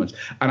performance.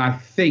 And I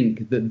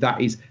think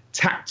that is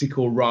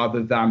tactical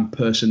rather than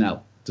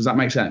personnel. Does that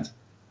make sense?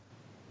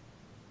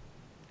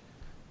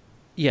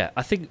 Yeah,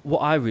 I think what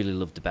I really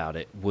loved about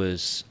it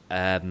was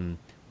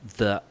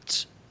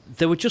that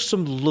there were just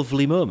some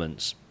lovely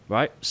moments,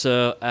 right?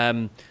 So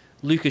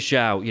Lucas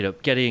João,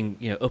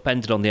 getting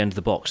upended on the end of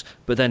the box,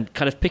 but then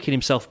kind of picking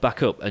himself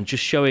back up and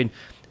just showing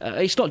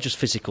it's not just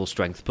physical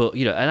strength, but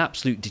an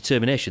absolute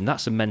determination.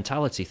 That's a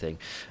mentality thing.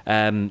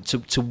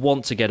 To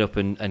want to get up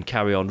and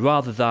carry on,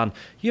 rather than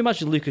you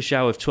imagine Lucas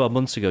João of 12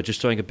 months ago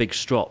just throwing a big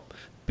strop,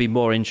 be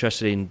more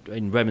interested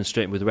in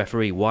remonstrating with the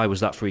referee. Why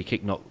was that free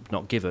kick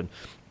not given?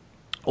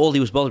 All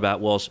he was bothered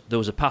about was there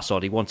was a pass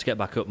on. He wanted to get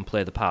back up and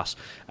play the pass,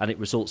 and it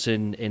results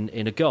in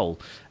a goal.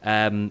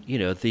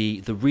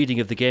 The reading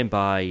of the game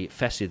by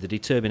Fessy, the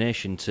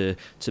determination to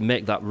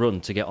make that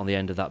run to get on the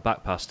end of that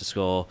back pass to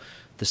score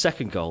the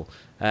second goal.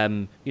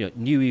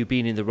 Nuhu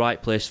being in the right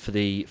place for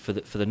the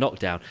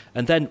knockdown,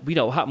 and then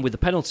what happened with the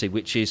penalty,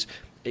 which is.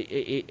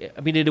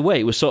 In a way,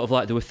 it was sort of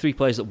like there were three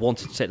players that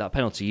wanted to take that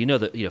penalty.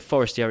 That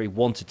Forestieri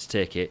wanted to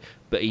take it,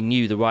 but he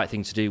knew the right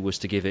thing to do was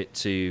to give it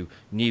to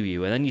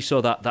Nuhu. And then you saw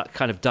that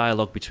kind of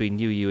dialogue between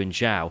Nuhu and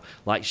João.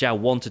 Like João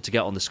wanted to get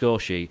on the score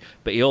sheet,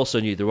 but he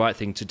also knew the right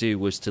thing to do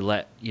was to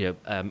let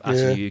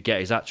Atinu get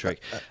his hat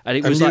trick. And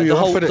it was like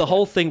the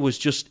whole thing was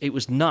just, it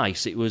was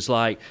nice. It was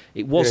like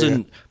it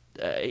wasn't.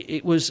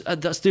 It was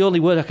that's the only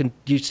word I can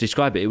use to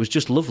describe it. It was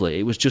just lovely.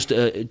 It was just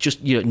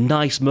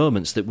nice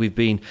moments that we've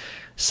been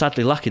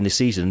sadly lacking this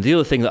season. The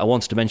other thing that I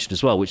wanted to mention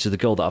as well, which is the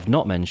goal that I've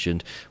not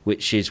mentioned,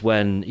 which is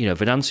when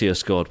Venancio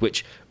scored,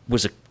 which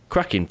was a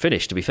cracking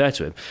finish, to be fair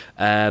to him.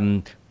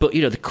 But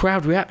the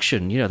crowd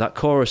reaction, that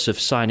chorus of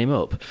sign him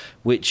up,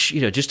 which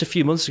just a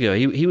few months ago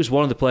he was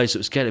one of the players that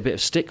was getting a bit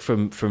of stick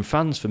from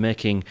fans for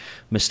making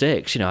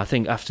mistakes. I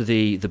think after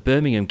the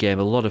Birmingham game,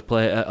 a lot of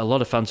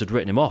fans had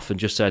written him off and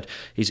just said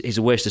he's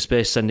a waste of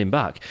space, send him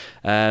back.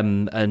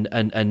 And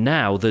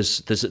now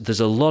there's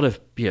a lot of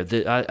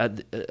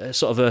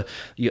the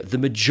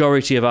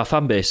majority of our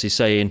fan base is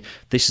saying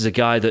this is a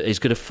guy that is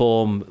going to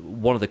form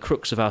one of the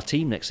crux of our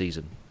team next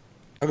season.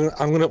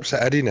 I'm going to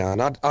upset Eddie now,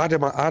 and I'd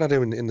had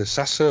him in the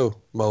Sasso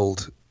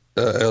mould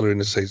earlier in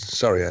the season.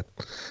 Sorry, Ed.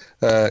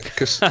 So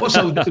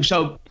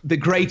the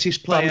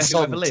greatest player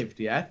who ever lived,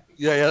 yeah?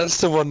 Yeah, that's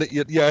the one that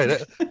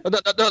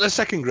not the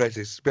second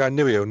greatest behind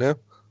Nuio, no?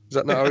 Is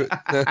that not how it...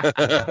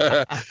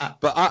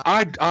 But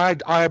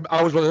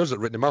I was one of those that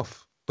written him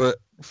off. But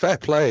fair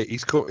play.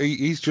 He's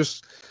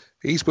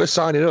worth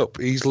signing up.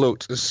 He's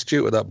looked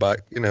astute at that back,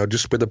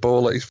 just with the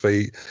ball at his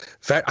feet.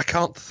 I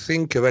can't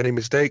think of any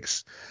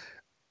mistakes,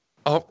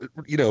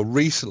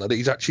 recently that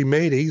he's actually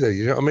made either.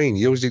 You know what I mean?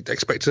 You always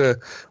expect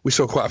we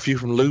saw quite a few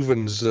from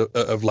Leuven's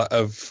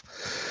of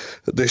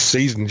this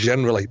season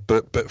generally,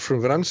 but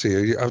from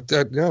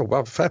Venancio,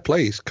 well, fair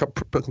play. He's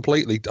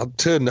completely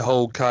turned the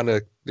whole kind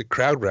of the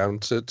crowd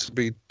round to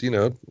be,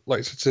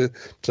 like to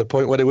the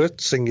point where they were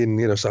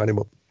singing, sign him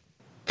up.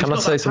 Can I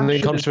say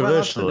something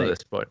controversial at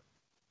this point?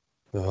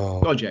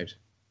 Oh. Go on, James.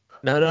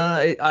 No,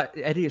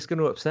 Eddie, it's going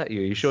to upset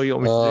you. Are you sure you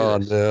want me to do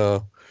this?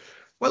 No.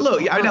 Well,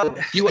 look, I know.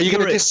 Are you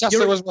going to diss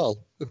Sasso as well?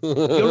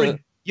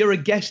 You're a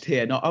guest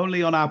here, not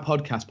only on our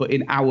podcast, but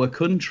in our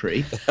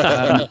country.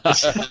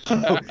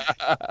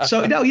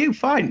 So no, you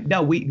fine.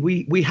 No,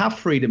 we have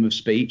freedom of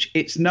speech.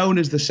 It's known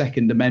as the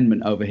Second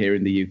Amendment over here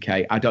in the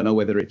UK. I don't know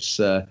whether it's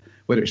the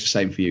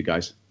same for you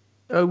guys.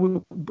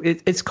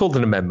 It's called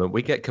an amendment.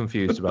 We get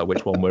confused about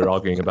which one we're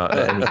arguing about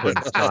at any point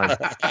in time.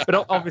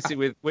 But obviously,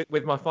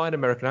 with my fine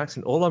American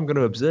accent, all I'm going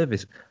to observe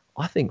is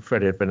I think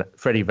Freddie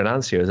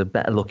Venancio is a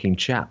better looking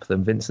chap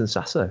than Vincent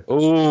Sasso.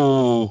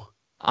 Oh,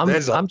 I'm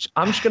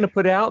just going to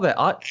put it out there.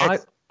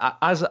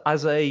 As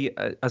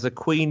a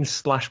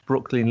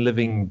Queens/Brooklyn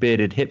living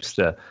bearded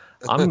hipster,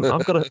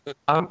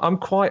 I'm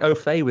quite au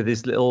fait with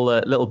his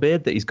little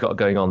beard that he's got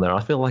going on there.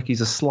 I feel like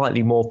he's a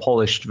slightly more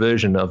polished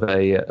version of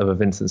a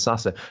Vincent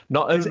Sasso,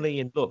 not only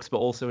in looks but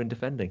also in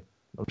defending.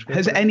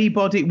 Has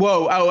anybody?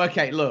 Whoa! Oh,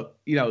 okay. Look,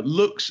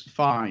 looks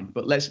fine,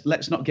 but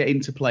let's not get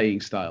into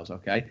playing styles,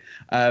 okay?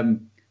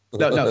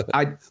 No.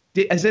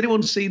 Has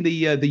anyone seen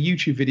the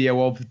YouTube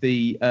video of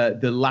the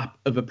lap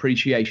of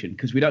appreciation?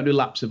 Because we don't do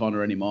laps of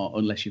honour anymore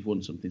unless you've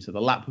won something. So the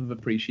lap of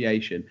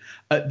appreciation.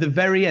 At the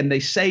very end,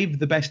 they saved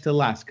the best to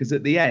last, because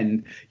at the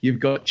end you've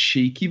got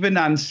cheeky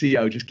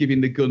Venancio just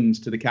giving the guns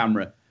to the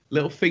camera,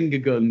 little finger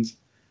guns,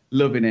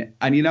 loving it.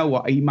 And you know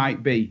what? He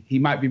might be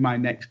my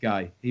next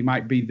guy. He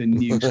might be the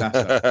new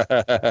Sasso.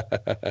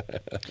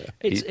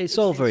 It's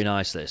all very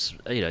nice. This,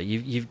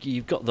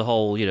 you've got the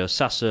whole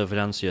Sasso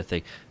Venancio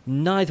thing.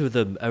 Neither of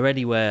them are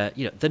anywhere.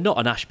 They're not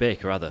an Ash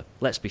Baker, are they?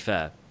 Let's be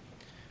fair.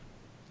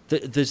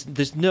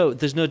 There's no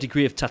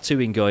degree of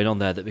tattooing going on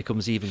there that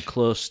becomes even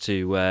close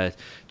to a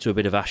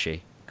bit of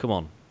Ashy. Come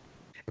on.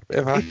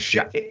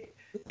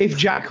 If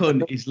Jack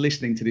Hunt is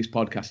listening to this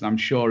podcast, and I'm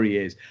sure he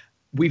is,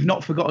 we've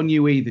not forgotten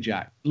you either,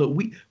 Jack. Look,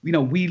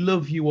 we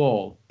love you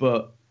all,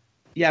 but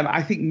yeah,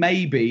 I think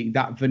maybe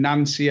that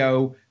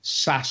Venancio,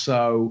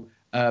 Sasso,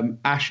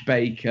 Ash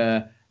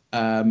Baker,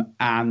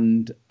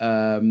 and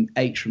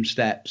H from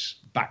Steps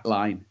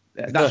backline.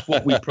 That's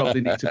what we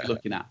probably need to be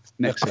looking at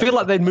next. I feel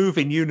like they'd move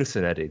in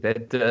unison, Eddie.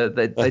 They'd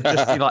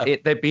just be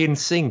like they'd be in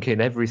sync in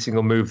every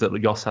single move that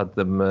Jos had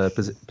them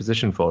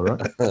positioned for,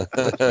 right?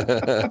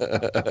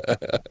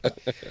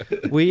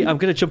 I'm going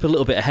to jump a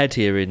little bit ahead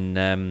here in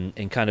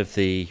kind of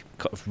the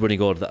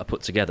running order that I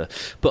put together.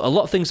 But a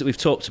lot of things that we've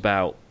talked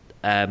about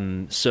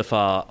so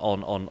far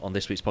on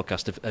this week's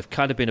podcast have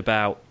kind of been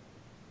about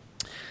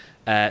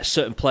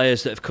certain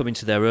players that have come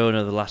into their own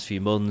over the last few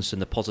months and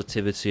the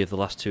positivity of the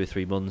last 2 or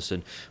 3 months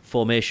and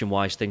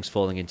formation-wise things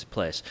falling into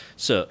place.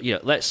 So,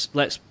 let's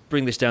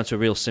bring this down to a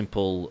real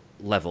simple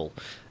level.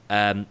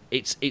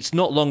 It's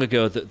not long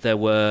ago that there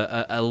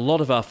were a lot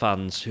of our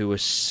fans who were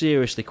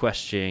seriously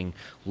questioning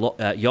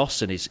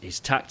Jos and his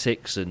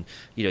tactics and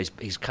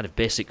his kind of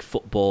basic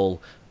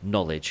football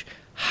knowledge.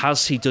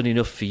 Has he done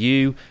enough for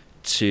you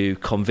to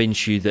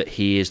convince you that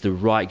he is the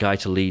right guy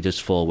to lead us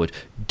forward?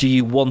 Do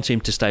you want him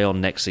to stay on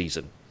next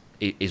season?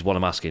 Is what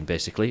I'm asking,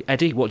 basically.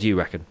 Eddie, what do you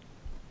reckon?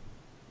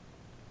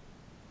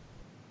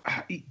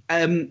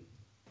 The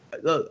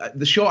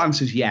short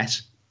answer is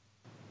yes.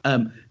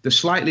 The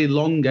slightly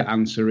longer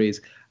answer is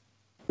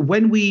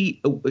when we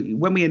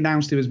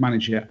announced him as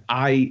manager,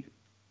 I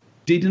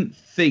didn't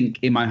think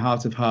in my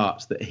heart of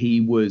hearts that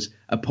he was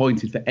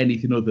appointed for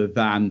anything other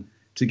than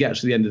to get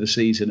us to the end of the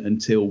season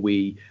until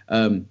we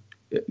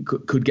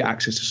could get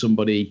access to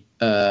somebody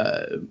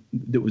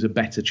that was a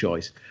better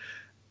choice.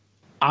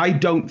 I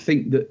don't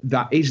think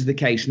that is the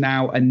case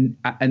now, and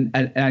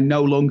I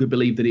no longer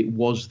believe that it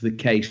was the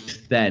case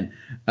then.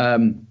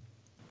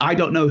 I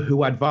don't know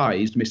who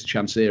advised Mr.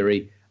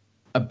 Chansiri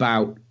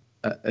about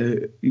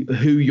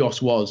who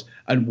Jos was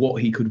and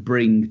what he could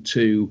bring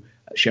to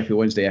Sheffield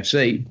Wednesday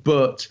FC,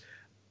 but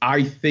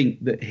I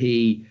think that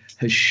he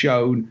has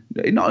shown,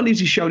 not only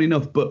has he shown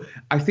enough, but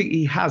I think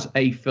he has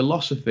a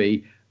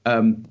philosophy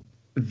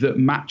that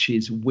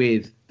matches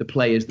with the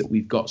players that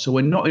we've got. So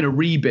we're not in a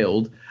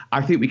rebuild.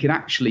 I think we can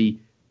actually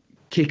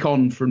kick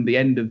on from the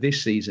end of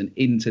this season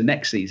into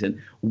next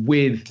season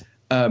with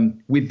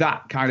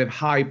that kind of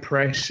high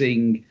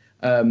pressing,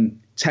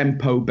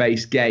 tempo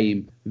based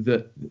game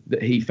that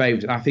he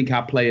favours. And I think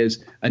our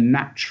players are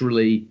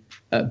naturally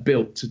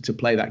built to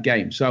play that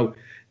game. So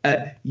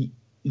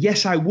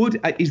yes, I would.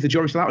 Is the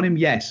jury still out on him?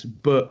 Yes,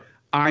 but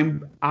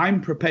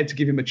I'm prepared to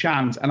give him a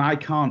chance, and I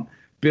can't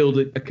build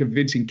a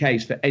convincing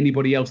case for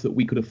anybody else that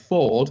we could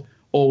afford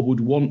or would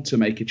want to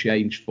make a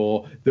change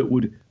for that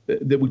would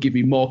give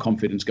me more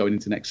confidence going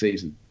into next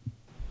season.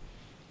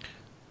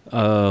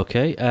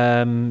 Okay,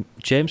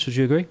 James, would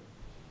you agree?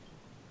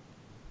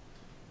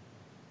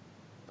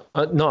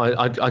 No,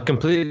 I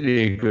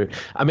completely agree.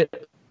 I mean,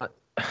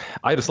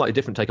 I had a slightly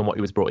different take on what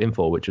he was brought in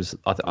for, which was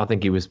I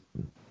think he was.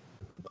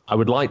 I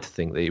would like to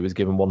think that he was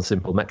given one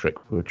simple metric,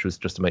 which was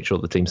just to make sure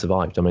that the team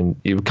survived. I mean,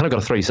 you kind of got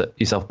to throw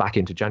yourself back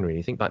into January.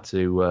 You think back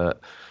to,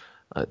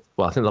 I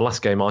think the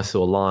last game I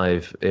saw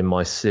live in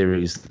my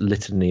series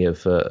litany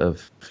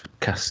of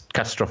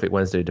catastrophic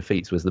Wednesday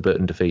defeats was the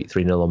Burton defeat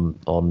 3-0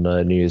 on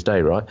New Year's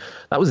Day, right?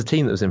 That was a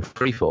team that was in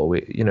freefall.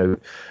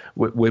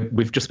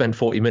 We've just spent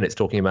 40 minutes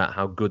talking about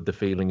how good the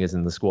feeling is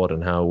in the squad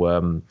and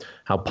how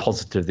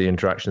positive the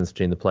interactions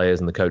between the players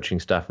and the coaching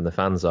staff and the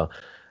fans are.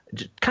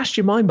 Just cast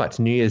your mind back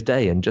to New Year's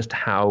Day and just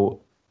how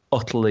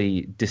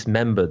utterly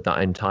dismembered that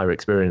entire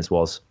experience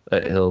was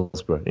at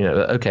Hillsborough.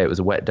 Okay, it was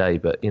a wet day,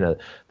 but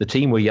the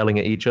team were yelling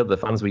at each other, the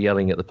fans were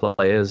yelling at the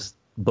players.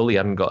 Bully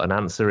hadn't got an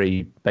answer.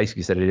 He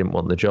basically said he didn't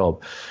want the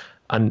job.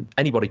 And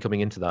anybody coming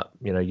into that,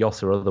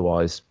 Yoss or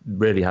otherwise,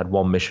 really had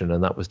one mission,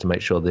 and that was to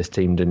make sure this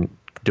team didn't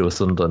do a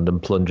Sunderland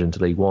and plunge into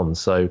League One.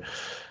 So,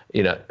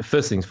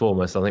 first things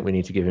foremost, I think we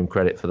need to give him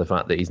credit for the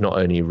fact that he's not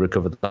only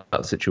recovered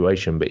that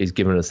situation, but he's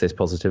given us this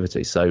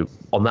positivity. So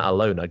on that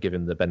alone, I'd give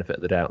him the benefit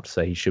of the doubt to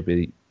say he should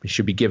be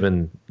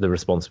given the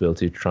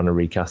responsibility of trying to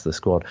recast the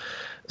squad.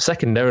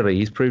 Secondarily,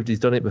 he's proved he's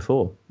done it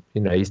before.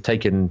 He's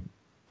taken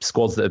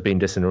squads that have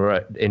been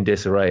in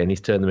disarray and he's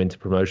turned them into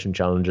promotion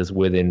challenges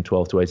within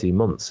 12 to 18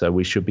 months. So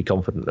we should be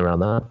confident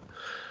around that.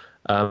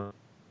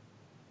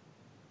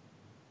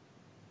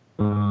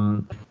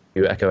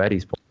 You echo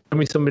Eddie's point.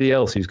 Me somebody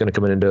else who's going to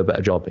come in and do a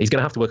better job. He's going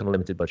to have to work on a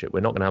limited budget.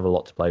 We're not going to have a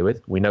lot to play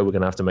with. We know we're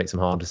going to have to make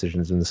some hard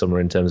decisions in the summer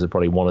in terms of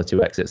probably one or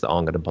two exits that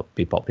aren't going to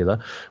be popular.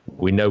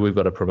 We know we've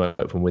got to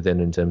promote from within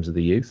in terms of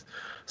the youth.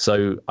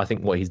 So I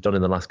think what he's done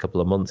in the last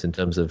couple of months in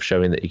terms of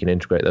showing that he can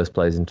integrate those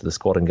players into the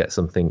squad and get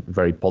something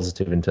very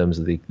positive in terms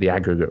of the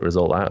aggregate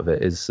result out of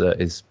it is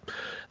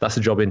that's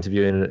a job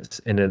interview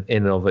in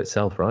and of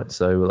itself, right?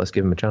 So let's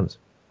give him a chance.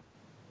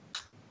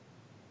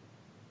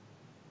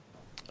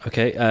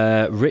 Okay,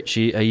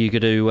 Richie, are you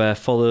going to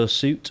follow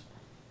suit?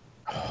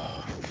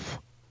 I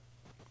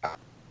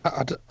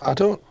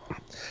don't.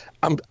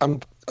 I'm going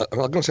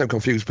to say I'm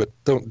confused, but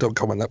don't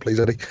comment that,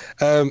 please, Eddie.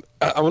 I'm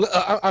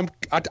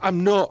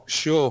not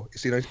sure.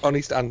 It's the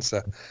honest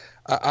answer.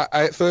 I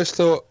at first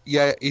thought,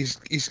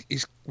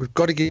 we've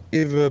got to give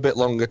him a bit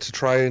longer to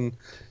try and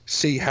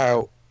see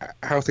how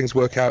things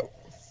work out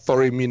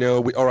for him.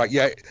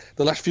 The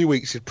last few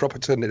weeks he's proper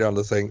turned it on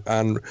the thing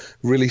and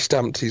really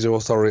stamped his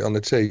authority on the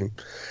team.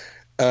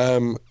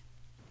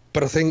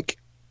 But I think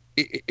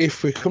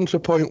if we come to a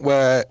point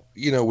where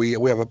we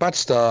have a bad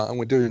start and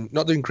we're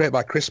not doing great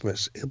by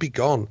Christmas, he'll be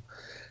gone.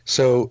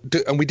 So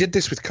and we did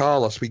this with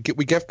Carlos. We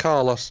gave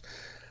Carlos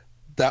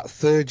that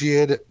third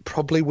year that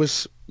probably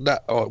was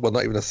that.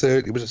 Not even a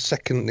third. It was a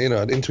second.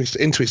 Into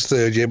his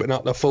third year, but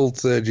not the full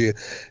third year.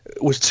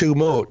 It was too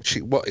much.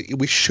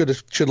 We should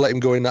let him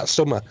go in that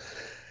summer.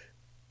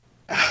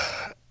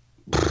 I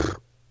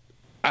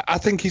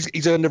think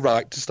he's earned the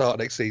right to start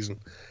next season.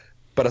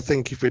 But I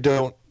think if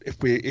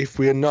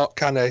we're not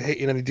kind of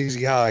hitting any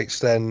dizzy heights,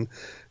 then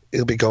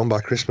he'll be gone by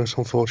Christmas,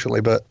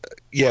 unfortunately. But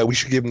yeah, we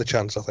should give him the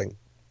chance, I think.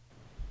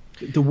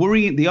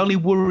 The only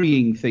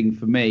worrying thing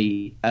for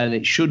me, and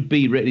it should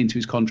be written into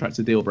his contract,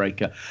 a deal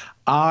breaker,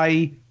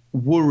 I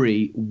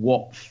worry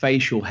what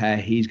facial hair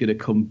he's going to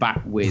come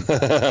back with.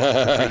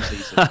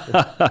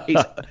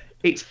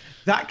 It's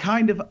that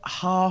kind of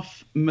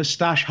half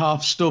moustache,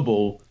 half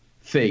stubble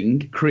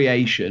thing,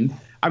 creation.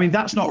 I mean,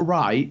 that's not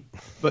right,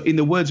 but in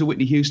the words of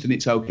Whitney Houston,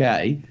 it's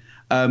okay.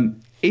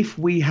 If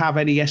we have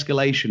any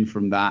escalation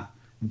from that,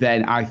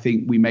 then I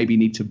think we maybe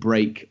need to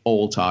break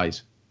all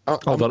ties.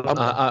 Hold on.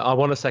 I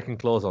want a second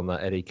clause on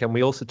that, Eddie. Can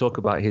we also talk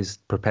about his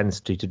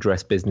propensity to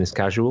dress business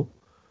casual?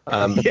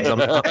 I'm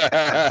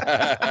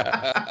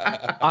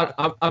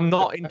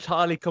not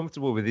entirely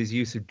comfortable with his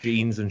use of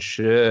jeans and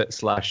shirt /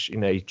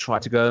 he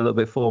tried to go a little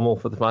bit formal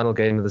for the final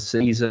game of the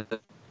season,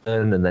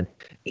 and then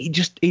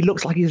he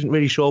looks like he isn't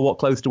really sure what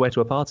clothes to wear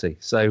to a party.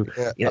 So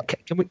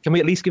can we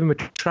at least give him a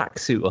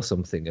tracksuit or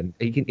something, and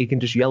he can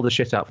just yell the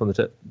shit out from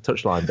the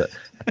touchline. But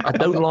I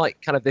don't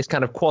like this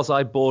kind of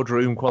quasi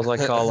boardroom,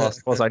 quasi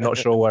Carlos, quasi not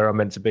sure where I'm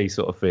meant to be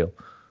sort of feel.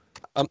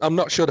 I'm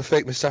not sure the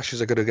fake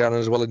moustaches are going to go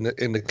as well in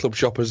the club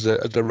shop as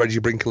the Reggie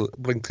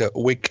Brinker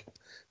wig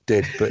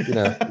did, but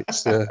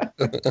it's.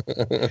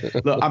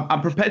 Look,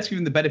 I'm prepared to give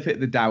him the benefit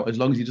of the doubt as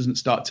long as he doesn't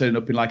start turning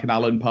up in like an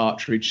Alan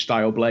Partridge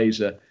style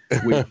blazer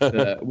with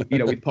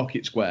with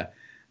pocket square.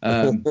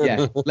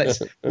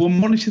 We'll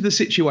monitor the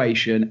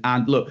situation,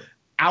 and look,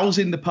 Owls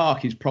in the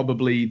Park is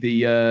probably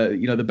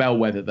the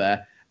bellwether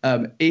there.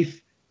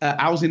 If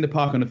Owls in the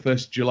Park on the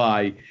 1st of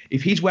July,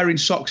 if he's wearing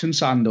socks and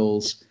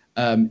sandals,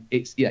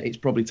 it's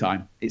probably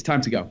time. It's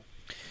time to go.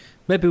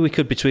 Maybe we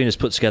could, between us,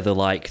 put together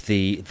like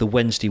the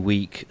Wednesday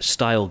week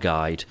style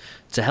guide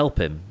to help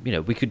him.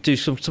 We could do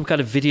some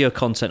kind of video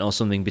content or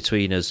something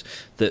between us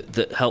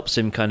that helps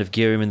him kind of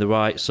gear him in the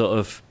right sort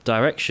of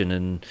direction.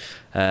 And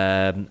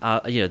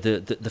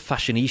the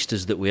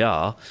fashionistas that we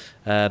are,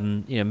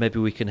 maybe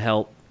we can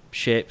help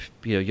shape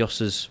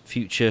Jos's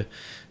future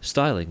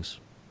stylings.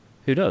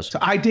 Who knows? So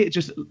idea,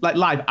 just like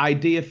live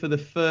idea for the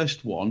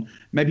first one.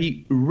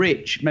 Maybe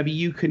Rich, maybe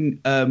you can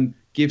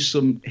give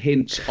some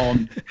hints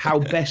on how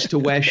best to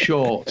wear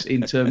shorts in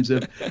terms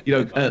of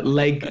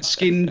leg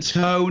skin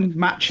tone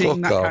matching,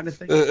 that kind of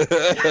thing.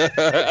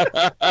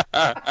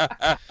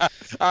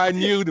 I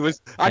knew it was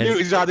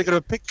either going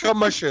to pick on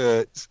my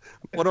shirts,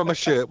 one of my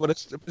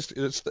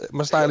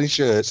styling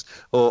shirts,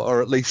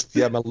 or at least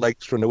my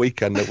legs from the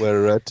weekend that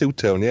were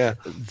two-tone. Yeah,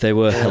 they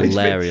were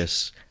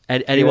hilarious.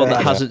 Anyone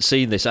that hasn't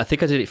seen this, I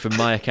think I did it from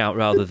my account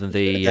rather than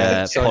the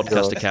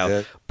podcast account.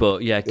 Yeah. But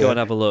go and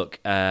have a look.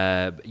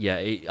 I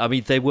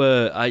mean, they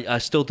were. I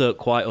still don't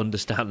quite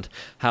understand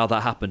how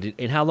that happened.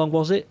 In how long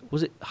was it?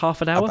 Was it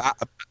half an hour?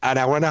 An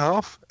hour and a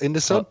half in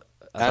the sun.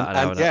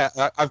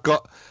 I've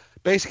got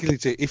basically.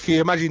 If you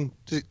imagine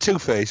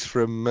Two-Face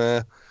from.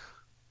 My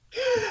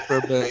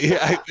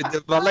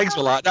legs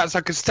were like that, so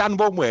I could stand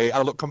one way.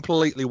 I look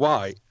completely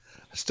white.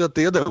 I stood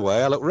the other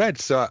way. I look red.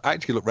 So I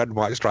actually look red and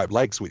white striped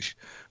legs, which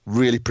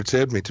really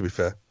perturbed me, to be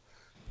fair.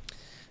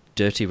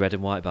 Dirty red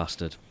and white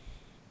bastard.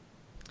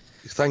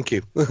 Thank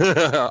you.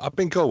 I've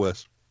been called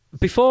worse.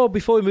 Before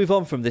we move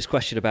on from this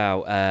question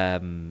about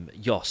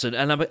Jos,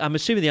 and I'm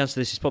assuming the answer to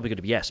this is probably going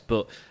to be yes,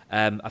 but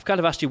I've kind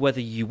of asked you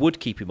whether you would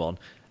keep him on.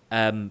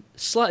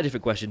 Slightly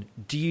different question.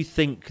 Do you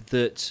think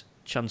that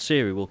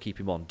Chansiri will keep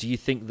him on? Do you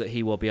think that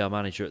he will be our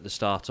manager at the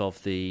start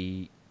of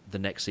the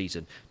next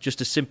season?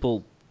 Just a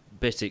simple,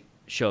 basic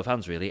show of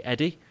hands, really.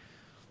 Eddie?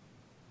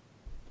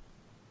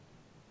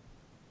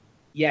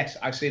 Yes,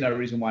 I see no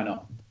reason why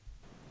not.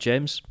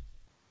 James?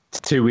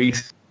 2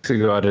 weeks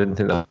ago, I didn't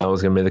think that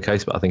was going to be the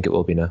case, but I think it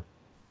will be now.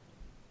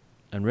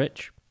 And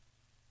Rich?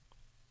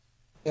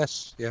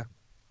 Yes, yeah.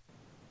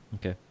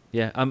 Okay.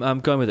 Yeah, I'm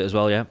going with it as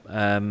well, yeah.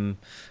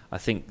 I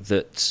think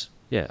that...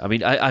 Yeah, I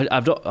mean,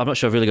 I'm not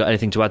sure I've really got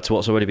anything to add to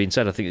what's already been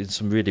said. I think there's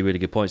some really, really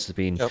good points that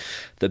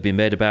have been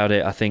made about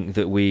it. I think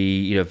that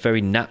we, very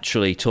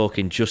naturally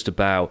talking just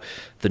about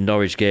the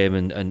Norwich game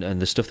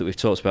and the stuff that we've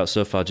talked about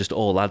so far just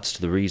all adds to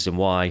the reason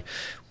why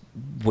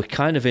we're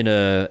kind of in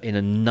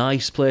a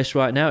nice place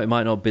right now. It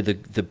might not be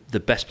the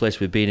best place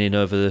we've been in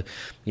over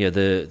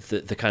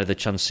the kind of the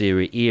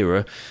Chansiri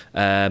era,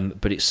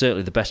 but it's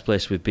certainly the best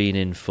place we've been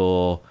in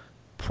for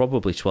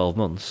probably 12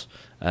 months.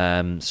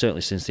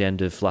 Certainly since the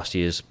end of last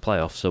year's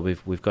playoff, so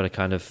we've got to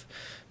kind of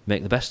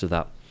make the best of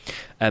that.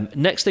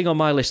 Next thing on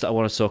my list that I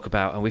want to talk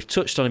about, and we've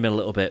touched on him a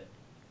little bit,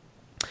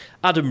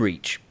 Adam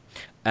Reach.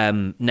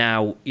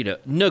 Now,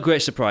 no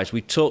great surprise. We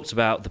talked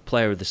about the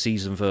player of the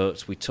season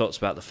votes. We talked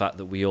about the fact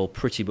that we all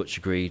pretty much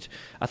agreed.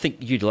 I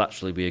think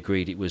unilaterally we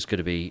agreed it was going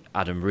to be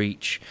Adam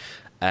Reach.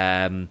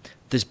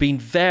 There's been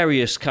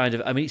various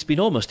it's been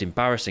almost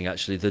embarrassing,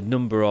 actually, the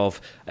number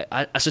of...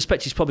 I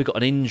suspect he's probably got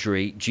an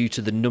injury due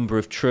to the number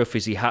of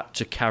trophies he had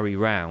to carry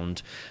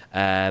round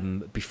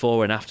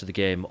before and after the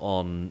game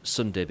on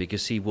Sunday,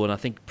 because he won, I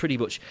think, pretty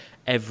much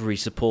every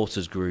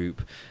supporters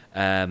group.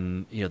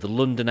 The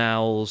London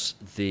Owls,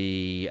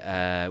 the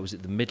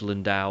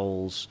Midland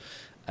Owls,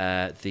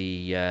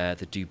 the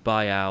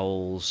Dubai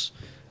Owls...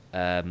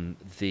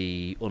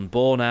 the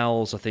Unborn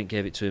Owls, I think,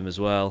 gave it to him as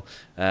well.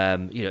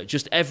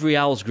 Just every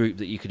Owls group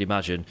that you could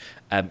imagine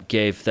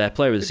gave their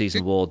Player of the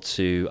Season award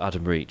to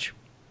Adam Reach.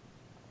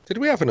 Did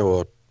we have an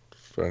award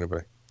for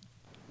anybody?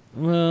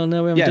 Well,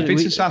 no, we haven't. Yeah,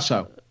 Vincent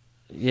Sasso.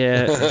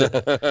 Yeah.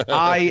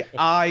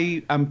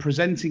 I am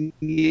presenting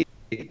it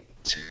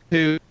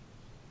to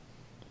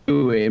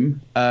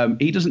him.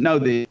 He doesn't know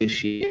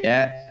this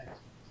yet.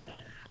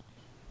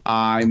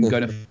 I'm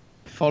going to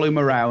follow him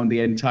around the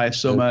entire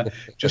summer,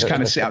 just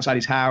kind of sit outside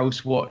his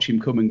house, watch him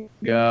come and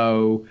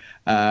go,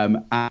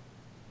 and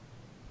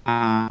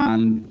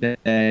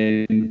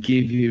then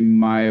give him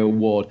my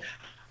award.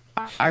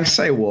 I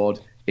say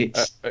award,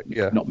 it's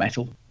not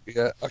metal.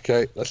 Yeah,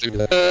 okay, let's do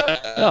that.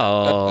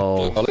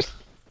 Oh,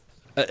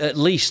 at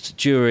least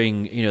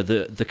during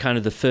the kind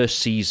of the first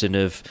season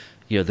of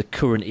the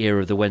current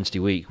era of the Wednesday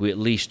week, we at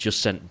least just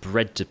sent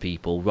bread to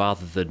people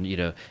rather than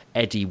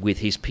Eddie with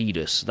his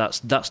penis.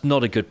 That's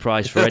not a good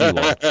prize for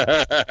anyone.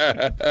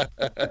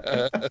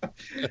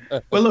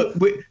 Well,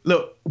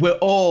 we're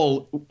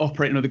all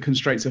operating under the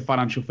constraints of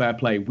financial fair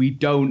play. We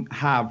don't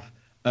have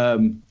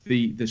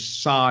the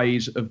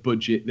size of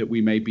budget that we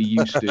may be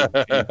used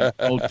to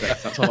in old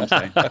days. That's all I'm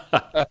saying.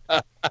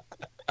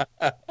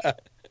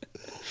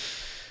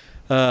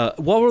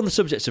 While we're on the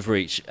subject of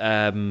Reach,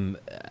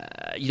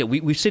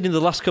 we've seen in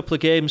the last couple of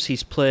games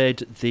he's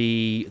played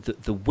the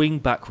wing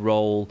back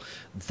role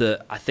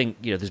that I think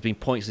there's been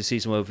points this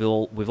season where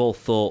we've all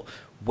thought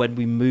when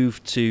we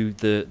move to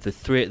the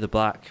 3 at the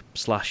back /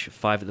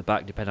 5 at the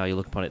back, depending how you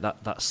look upon it,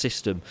 that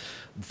system,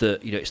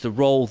 that it's the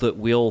role that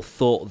we all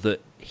thought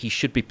that he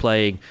should be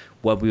playing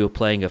when we were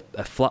playing a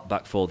flat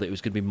back four, that it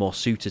was going to be more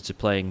suited to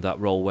playing that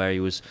role where he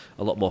was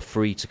a lot more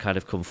free to kind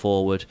of come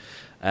forward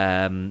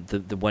than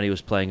when he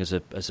was playing as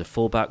a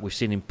fullback. We've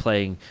seen him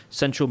playing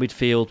central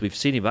midfield. We've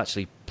seen him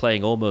actually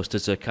playing almost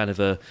as a kind of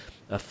a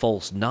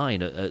false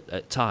nine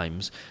at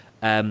times.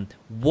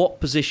 What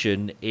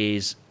position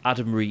is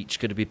Adam Reach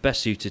going to be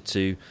best suited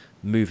to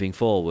moving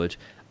forward?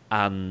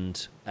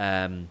 And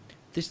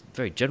this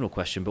very general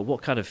question, but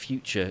what kind of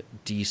future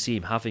do you see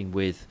him having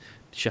with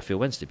Sheffield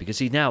Wednesday? Because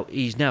he's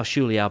now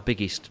surely our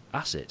biggest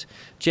asset.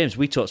 James,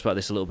 we talked about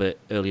this a little bit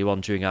earlier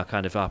on during our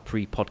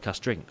pre-podcast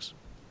drinks.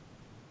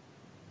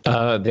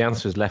 The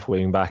answer is left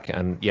wing back,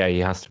 and yeah, he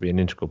has to be an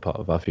integral part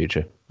of our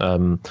future.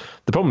 The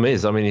problem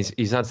is, I mean,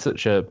 he's had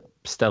such a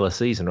stellar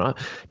season, right?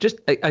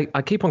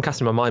 I keep on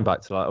casting my mind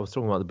back to, like, I was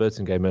talking about the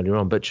Burton game earlier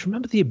on, but just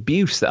remember the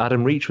abuse that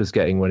Adam Reach was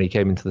getting when he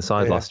came into the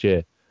side last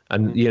year,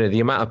 and the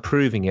amount of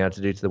proving he had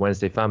to do to the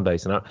Wednesday fan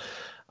base. And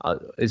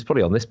it's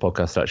probably on this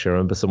podcast, actually, I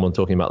remember someone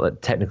talking about the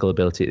technical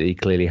ability that he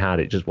clearly had.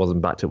 It just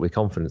wasn't backed up with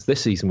confidence.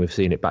 This season, we've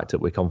seen it backed up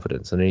with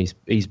confidence, and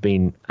he's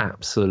been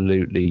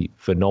absolutely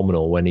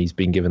phenomenal when he's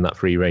been given that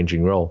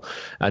free-ranging role.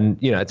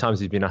 And, at times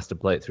he's been asked to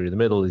play it through the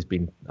middle. He's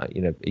been,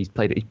 he's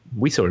played it.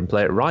 We saw him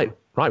play it right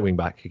wing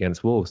back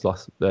against Wolves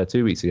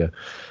 2 weeks ago.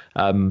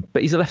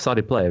 But he's a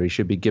left-sided player. He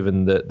should be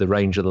given the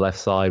range of the left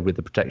side with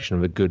the protection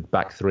of a good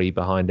back three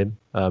behind him.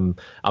 I'm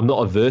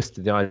not averse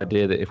to the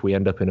idea that if we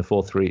end up in a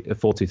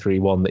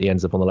 4-2-3-1, that he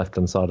ends up on the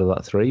left-hand side of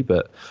that three.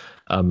 But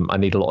I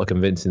need a lot of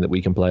convincing that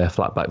we can play a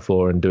flat back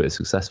four and do it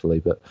successfully.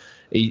 But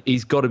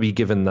he's got to be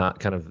given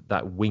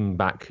that wing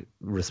back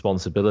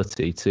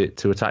responsibility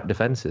to attack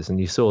defences. And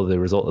you saw the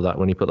result of that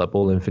when he put that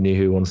ball in for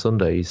Nuhu on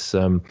Sunday.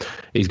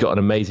 He's got an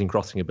amazing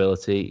crossing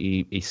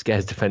ability. He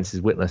scares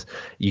defences witless.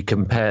 You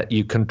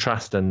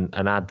contrast and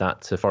add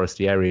that to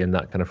Forestieri and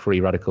that kind of free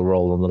radical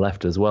role on the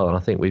left as well. And I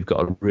think we've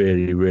got a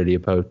really, really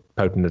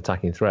potent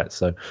attacking threat.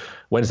 So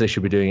Wednesday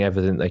should be doing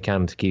everything they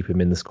can to keep him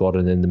in the squad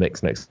and in the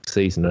mix next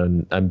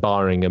season. And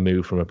barring a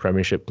move from a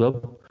Premiership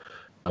club,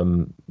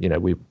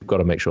 we've got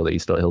to make sure that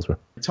he's still at Hillsborough.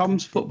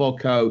 Tom's football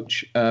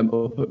coach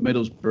up at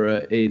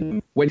Middlesbrough,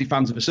 in Wednesday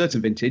fans of a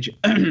certain vintage,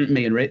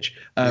 me and Rich,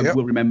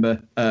 will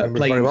remember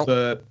playing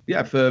for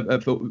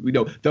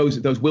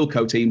those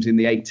Wilco teams in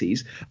the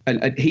 80s,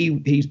 and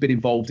he's been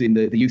involved in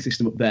the youth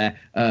system up there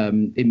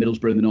in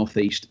Middlesbrough in the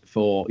northeast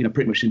for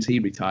pretty much since he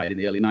retired in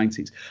the early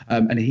 90s,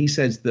 and he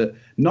says that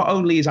not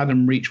only is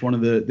Adam Reach one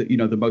of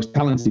the most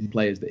talented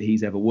players that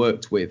he's ever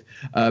worked with,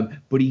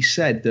 but he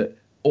said that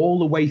all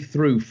the way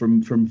through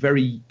from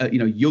very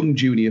young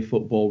junior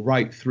football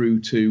right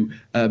through to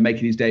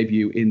making his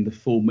debut in the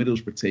full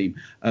Middlesbrough team,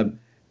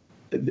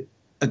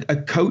 a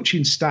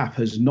coaching staff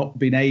has not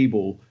been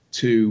able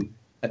to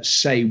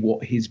say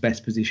what his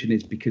best position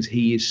is because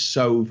he is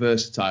so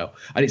versatile.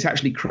 And it's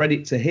actually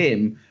credit to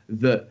him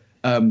that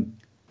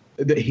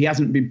he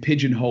hasn't been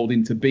pigeonholed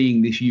into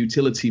being this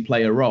utility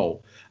player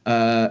role.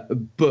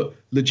 But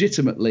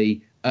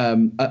legitimately,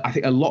 I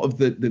think a lot of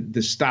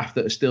the staff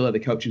that are still at the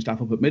coaching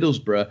staff up at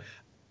Middlesbrough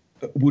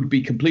would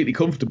be completely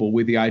comfortable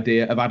with the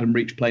idea of Adam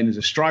Reach playing as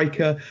a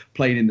striker,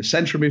 playing in the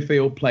central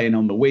midfield, playing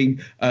on the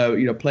wing,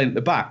 playing at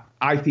the back.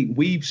 I think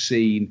we've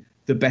seen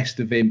the best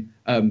of him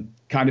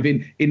kind of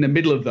in the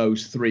middle of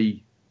those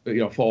three,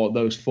 for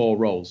those four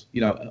roles,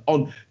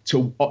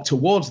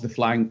 towards the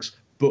flanks,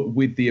 but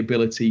with the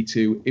ability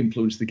to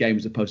influence the game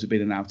as opposed to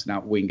being an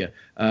out-and-out winger.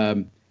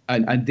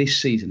 And this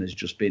season has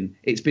just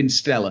been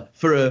stellar.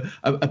 For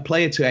a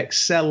player to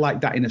excel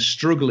like that in a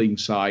struggling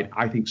side,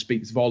 I think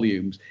speaks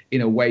volumes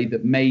in a way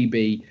that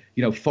maybe,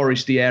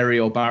 Forestieri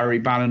or Barry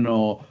Bannon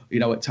or,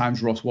 at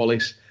times Ross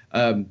Wallace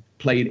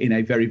playing in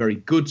a very, very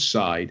good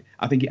side.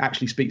 I think it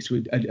actually speaks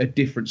to a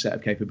different set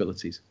of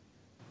capabilities.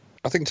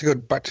 I think to go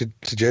back to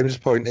James'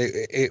 point,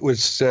 it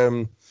was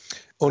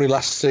only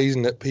last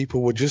season that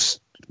people would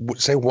just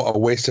say, what a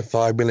waste of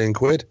 £5 million.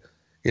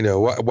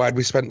 Why had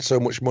we spent so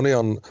much money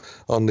on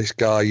this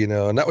guy?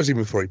 And that was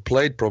even before he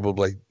played,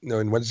 probably.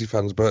 In Wednesday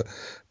fans, but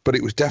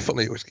it was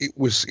definitely it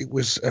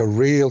was a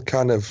real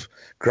kind of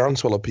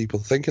groundswell of people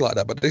thinking like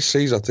that. But this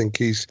season, I think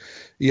he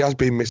has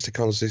been Mr.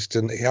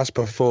 Consistent. He has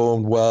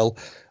performed well.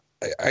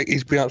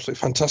 He's been absolutely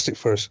fantastic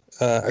for us.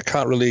 I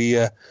can't really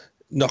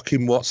knock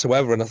him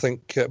whatsoever, and I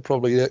think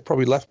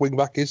probably left wing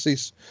back is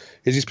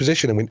his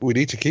position, and we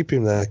need to keep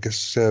him there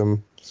because.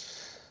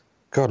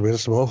 God, we had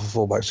some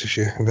awful fullbacks this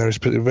year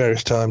in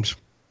various times.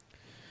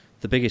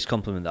 The biggest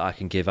compliment that I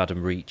can give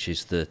Adam Reach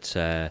is that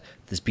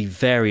there's been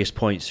various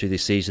points through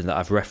this season that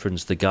I've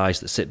referenced the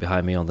guys that sit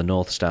behind me on the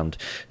north stand,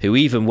 who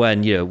even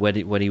when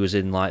he was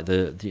in like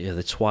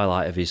the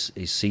twilight of his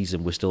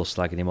season, we're still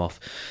slagging him off.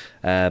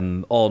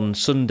 On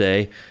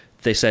Sunday,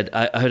 they said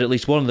I heard at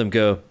least one of them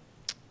go,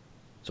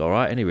 "It's all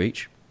right, any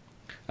Reach."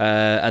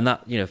 And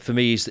that, for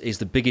me, is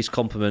the biggest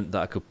compliment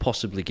that I could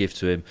possibly give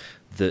to him,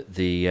 that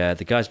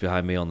the guys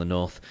behind me on the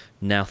north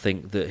now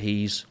think that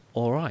he's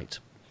all right.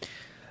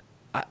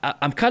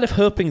 I'm kind of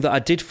hoping that I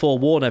did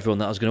forewarn everyone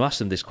that I was going to ask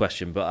them this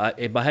question, but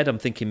in my head I'm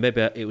thinking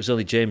maybe it was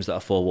only James that I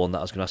forewarned that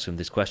I was going to ask him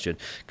this question,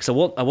 because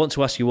I want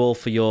to ask you all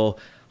for your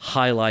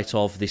highlight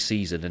of this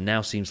season, and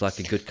now seems like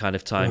a good kind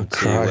of time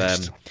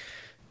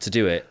to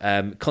do it.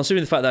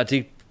 Considering the fact that I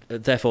did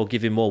therefore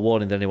give him more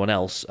warning than anyone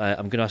else,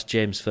 I'm going to ask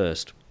James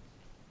first.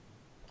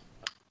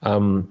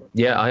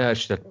 I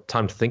actually had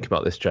time to think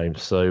about this,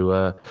 James.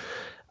 So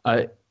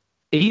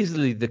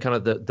easily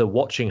the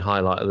watching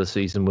highlight of the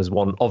season was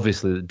one,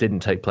 obviously, that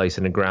didn't take place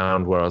in a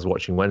ground where I was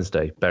watching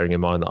Wednesday, bearing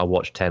in mind that I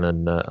watched 10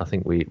 and I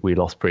think we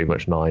lost pretty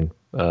much 9,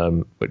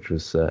 which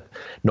was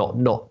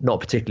not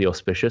particularly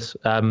auspicious.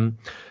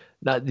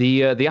 Now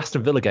the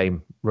Aston Villa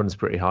game runs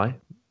pretty high.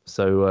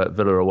 So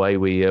Villa away,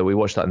 we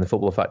watched that in the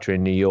Football Factory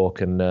in New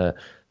York, and there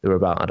were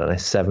about,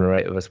 7 or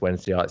 8 of us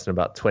Wednesday nights, and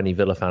about 20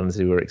 Villa fans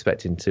who were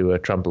expecting to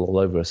trample all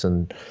over us.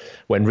 And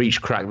when Reach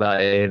cracked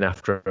that in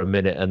after a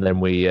minute, and then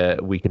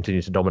we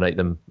continued to dominate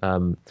them,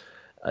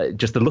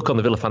 just the look on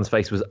the Villa fans'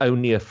 face was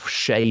only a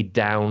shade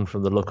down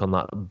from the look on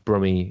that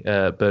Brummy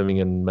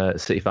Birmingham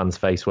City fans'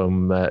 face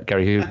when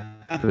Gary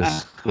Hooper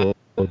scored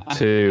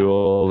 2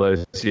 all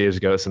those years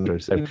ago at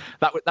Sunderland. So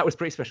that was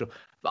pretty special.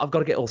 But I've got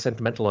to get all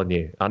sentimental on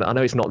you. I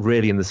know it's not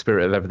really in the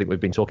spirit of everything we've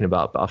been talking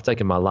about, but I've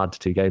taken my lad to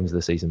 2 games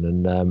this season,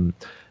 and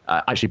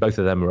actually both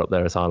of them are up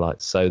there as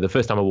highlights. So the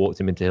first time I walked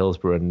him into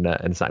Hillsborough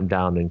and sat him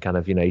down and kind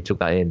of, he took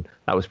that in,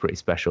 that was pretty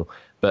special.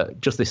 But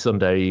just this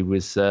Sunday, he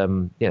was,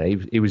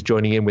 he was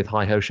joining in with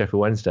Hi Ho Sheffield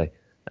Wednesday.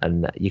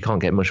 And you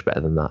can't get much better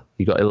than that.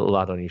 You've got a little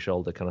lad on your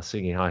shoulder kind of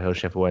singing Hi Ho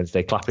Sheffield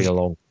Wednesday, clapping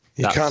along.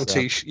 You can't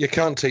teach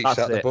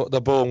that. They're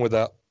born with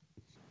that.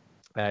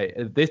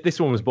 This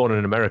one was born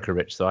in America,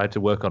 Rich, so I had to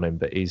work on him.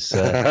 But he's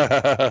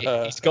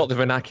got the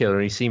vernacular,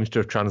 and he seems to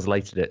have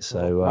translated it.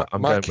 So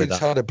I'm going with that. My kids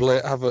had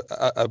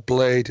a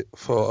blade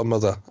for a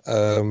mother,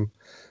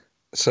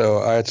 so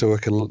I had to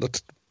work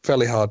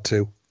fairly hard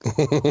too.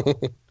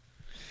 Right,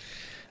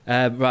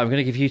 I'm going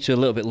to give you 2 a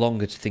little bit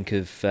longer to think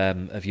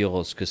of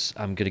yours, because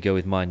I'm going to go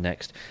with mine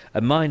next.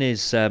 And mine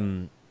is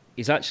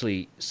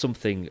actually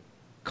something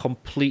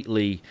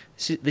completely.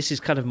 This is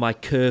kind of my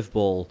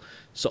curveball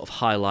sort of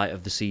highlight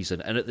of the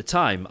season, and at the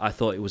time I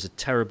thought it was a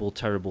terrible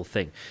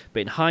thing,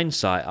 but in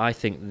hindsight I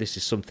think this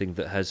is something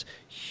that has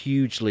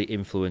hugely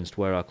influenced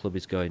where our club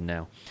is going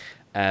now.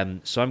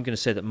 So I'm going to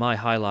say that my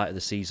highlight of the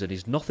season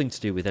is nothing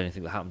to do with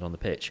anything that happened on the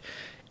pitch.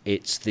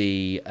 It's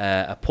the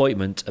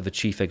appointment of a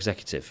chief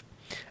executive,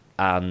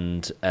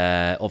 and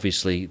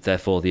obviously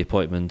therefore the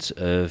appointment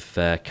of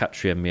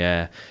Katri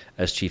Mier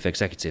as chief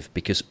executive,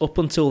 because up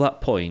until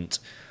that point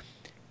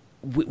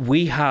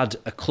we had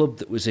a club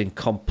that was in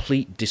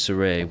complete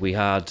disarray. We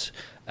had,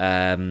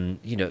 kind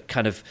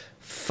of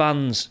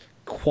fans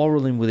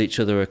quarrelling with each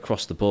other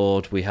across the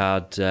board. We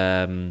had,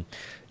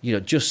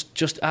 just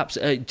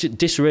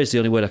disarray is the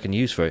only word I can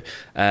use for it.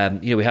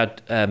 We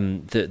had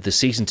the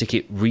season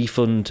ticket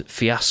refund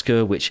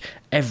fiasco, which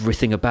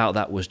everything about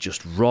that was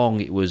just wrong.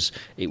 It was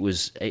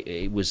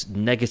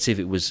negative.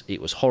 It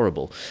was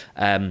horrible.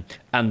 And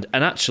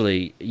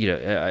actually,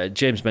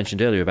 James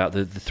mentioned earlier about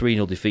the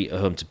 3-0 defeat at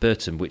home to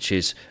Burton, which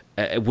is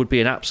it would be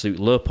an absolute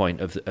low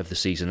point of the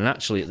season. And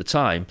actually, at the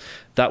time,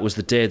 that was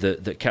the day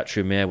that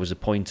Katri Mier was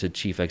appointed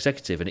chief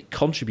executive, and it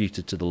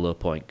contributed to the low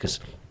point because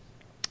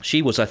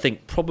she was, I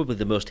think, probably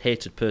the most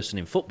hated person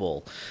in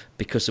football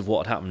because of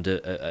what had happened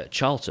at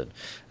Charlton.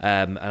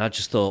 And I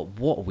just thought,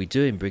 what are we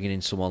doing bringing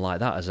in someone like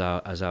that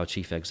as our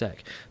chief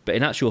exec? But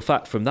in actual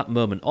fact, from that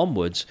moment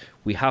onwards,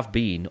 we have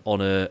been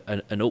on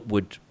an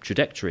upward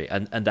trajectory.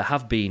 And there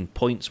have been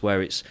points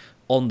where it's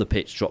on the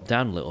pitch dropped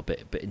down a little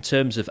bit, but in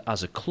terms of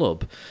as a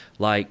club,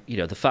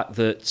 the fact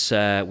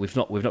that we've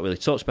not really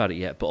talked about it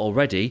yet, but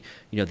already,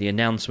 the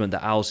announcement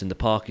that Owls in the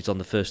Park is on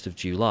the 1st of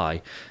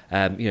July,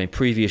 in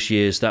previous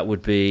years that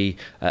would be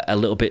a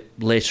little bit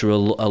later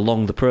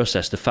along the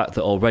process. The fact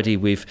that already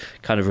we've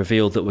kind of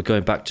revealed that we're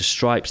going back to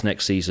stripes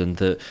next season,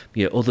 that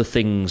other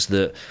things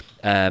that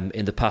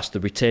in the past, the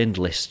retained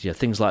list,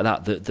 things like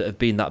that have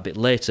been that bit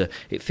later.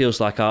 It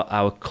feels like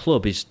our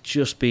club is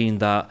just being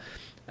that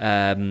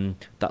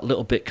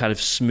little bit kind of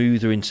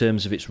smoother in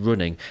terms of its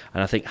running,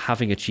 and I think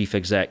having a chief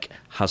exec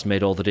has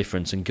made all the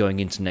difference, and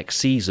going into next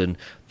season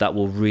that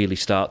will really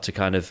start to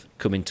kind of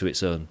come into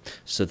its own.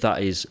 So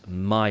that is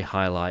my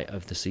highlight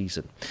of the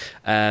season.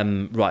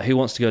 Right, who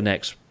wants to go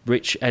next?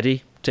 Rich,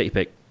 Eddie, take your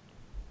pick.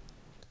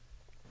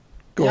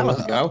 Go on.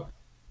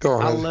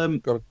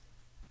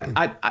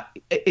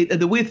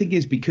 The weird thing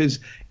is, because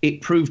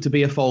it proved to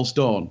be a false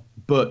dawn,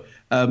 but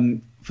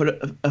for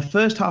a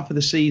first half of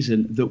the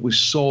season that was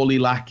sorely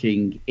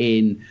lacking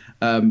in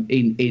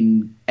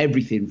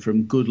everything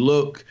from good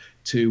luck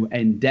to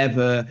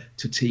endeavour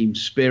to team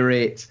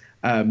spirit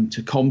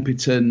to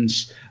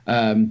competence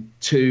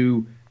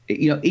to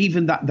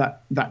even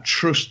that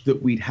trust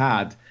that we'd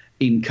had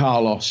in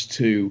Carlos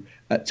to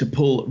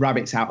pull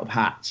rabbits out of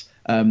hats,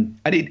 and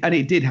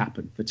it did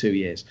happen for 2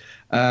 years.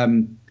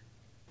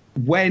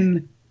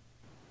 When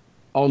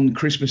on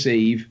Christmas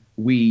Eve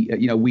we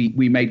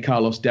made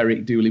Carlos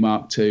Derek Dooley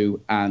Mark II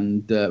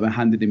and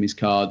handed him his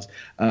cards,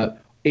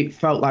 it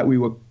felt like we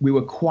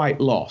were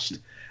quite lost,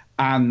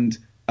 and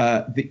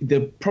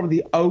the probably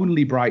the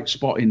only bright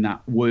spot in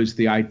that was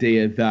the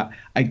idea that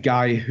a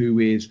guy who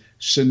is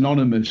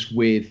synonymous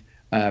with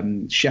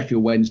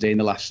Sheffield Wednesday in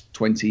the last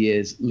 20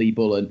 years, Lee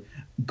Bullen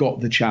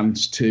got the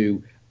chance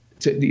to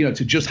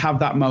just have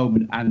that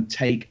moment and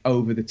take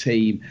over the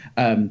team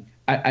and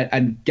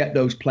get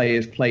those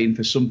players playing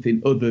for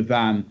something other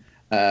than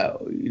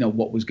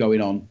what was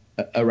going on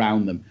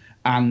around them.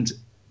 And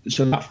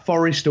so that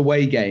Forest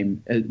away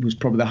game was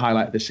probably the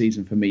highlight of the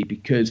season for me,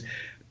 because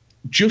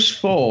just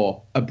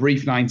for a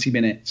brief 90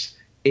 minutes,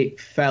 it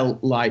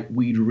felt like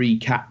we'd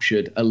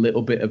recaptured a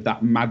little bit of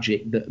that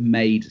magic that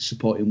made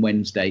Supporting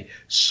Wednesday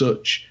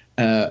such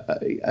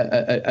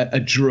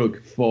a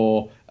drug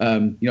for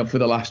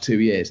the last 2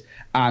 years.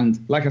 And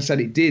like I said,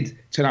 it did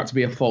turn out to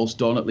be a false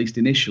dawn, at least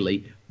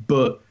initially.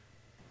 But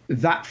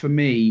that for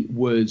me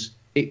was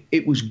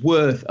it was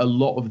worth a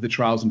lot of the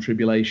trials and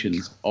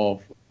tribulations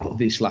of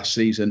this last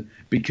season,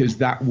 because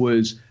that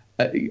was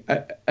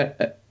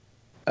a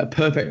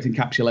perfect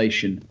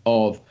encapsulation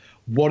of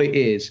what it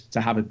is to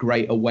have a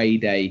great away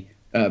day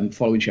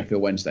following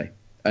Sheffield Wednesday.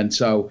 And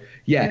so,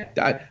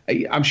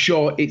 I'm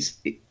sure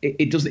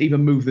it doesn't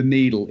even move the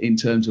needle in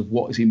terms of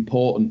what is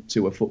important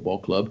to a football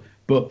club.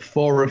 But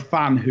for a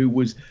fan who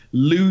was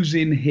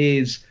losing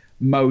his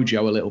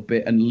mojo a little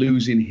bit and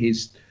losing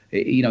his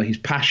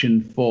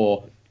passion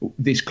for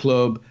this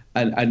club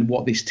and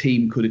what this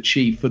team could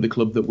achieve for the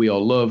club that we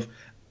all love,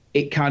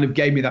 it kind of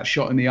gave me that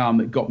shot in the arm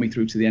that got me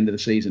through to the end of the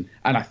season.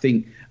 And I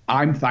think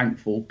I'm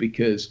thankful,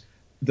 because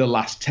the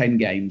last 10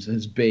 games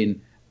has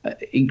been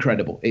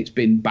incredible. It's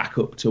been back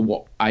up to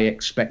what I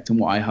expect and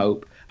what I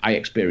hope I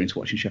experience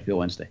watching Sheffield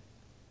Wednesday.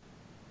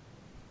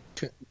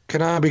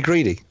 Can I be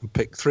greedy and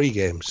pick 3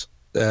 games?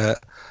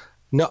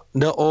 Not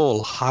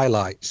all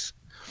highlights.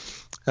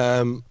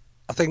 I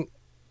think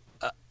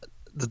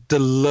the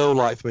low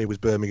light for me was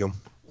Birmingham.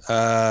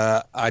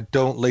 I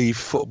don't leave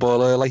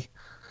football early.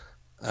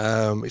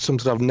 It's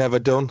something I've never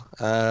done.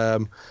 I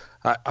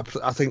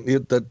think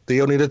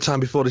the only other time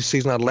before this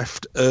season I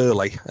left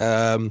early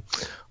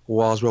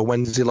was when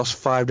Wednesday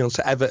lost 5-0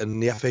 to Everton in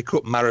the FA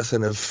Cup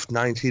marathon of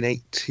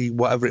 1980,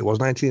 whatever it was,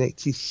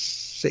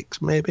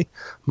 1986 maybe.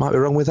 Might be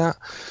wrong with that.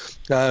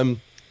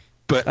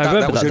 But I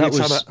remember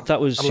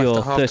that was I your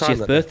left at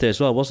 30th birthday as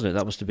well, wasn't it?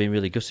 That must have been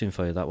really gutting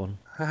for you, that one.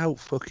 How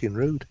fucking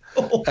rude.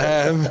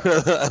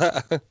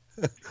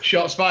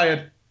 Shots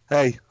fired.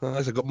 Hey,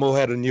 I've got more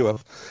hair than you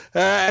have.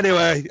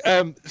 Anyway,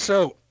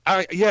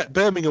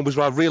 Birmingham was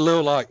my real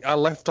low light. I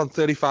left on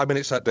 35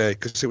 minutes that day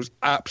because it was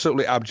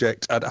absolutely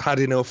abject. I'd had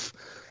enough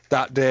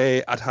that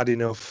day. I'd had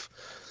enough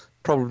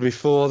probably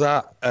before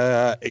that.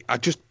 I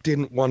just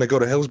didn't want to go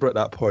to Hillsborough at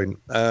that point.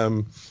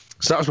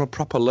 So that was my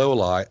proper low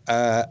light.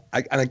 And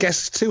I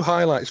guess 2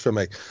 highlights for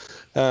me.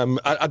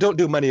 I don't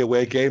do many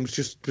away games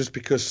just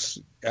because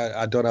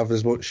I don't have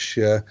as much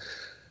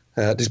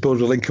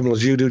disposable income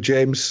as you do,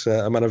 James,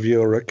 a man of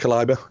your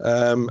calibre.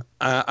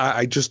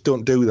 I just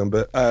don't do them.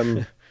 But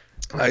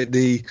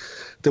the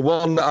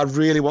one that I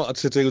really wanted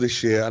to do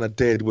this year, and I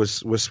did,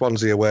 was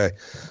Swansea away.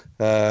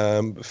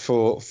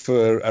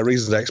 For a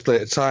reason I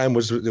explained at the time, it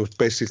was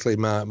basically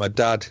my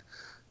dad,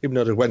 even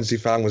though the Wednesday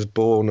fan, was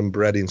born and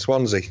bred in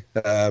Swansea.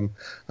 And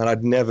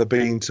I'd never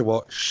been to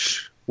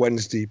watch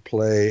Wednesday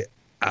play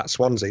at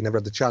Swansea, never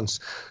had the chance.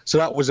 So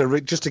that was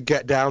just to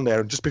get down there,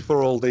 and just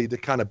before all the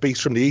kind of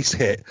beasts from the east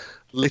hit,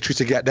 literally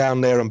to get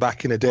down there and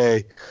back in a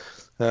day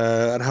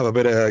and have a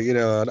bit of,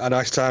 a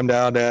nice time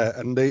down there.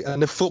 And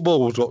the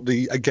football was what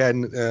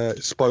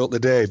spoilt the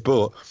day.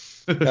 But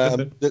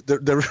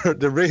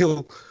the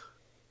real,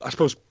 I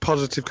suppose,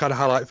 positive kind of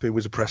highlight for me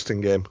was the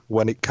Preston game,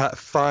 when it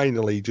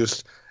finally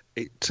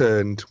it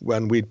turned,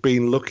 when we'd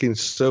been looking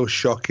so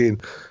shocking.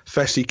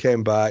 Fessy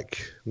came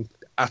back,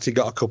 Atty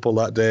got a couple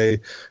that day,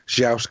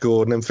 Xiao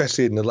scored, and then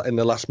Fessy in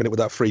the last minute with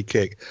that free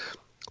kick.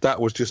 That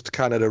was just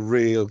kind of the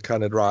real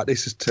kind of, right,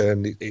 this has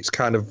turned. It's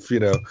kind of,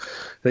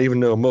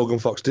 even though Morgan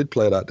Fox did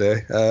play that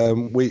day,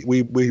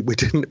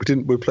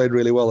 we played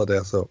really well that day,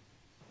 I thought.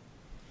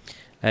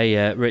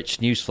 Hey, Rich,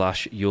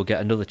 newsflash, you'll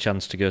get another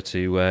chance to go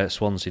to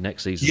Swansea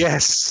next season.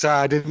 Yes,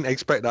 I didn't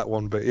expect that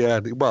one, but yeah,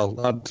 well,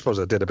 I suppose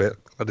I did a bit.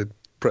 I did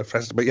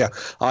press, but yeah,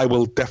 I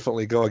will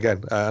definitely go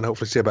again and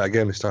hopefully see a better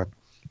game this time.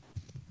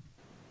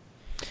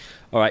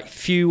 All right,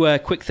 few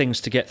quick things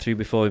to get through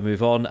before we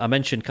move on. I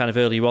mentioned kind of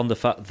earlier on the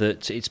fact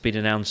that it's been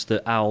announced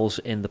that Owls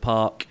in the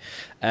Park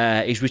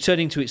is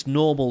returning to its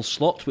normal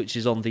slot, which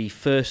is on the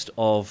 1st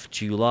of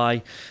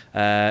July,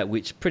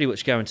 which pretty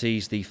much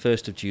guarantees the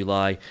 1st of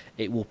July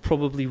it will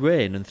probably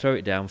rain and throw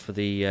it down for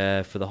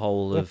the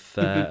whole of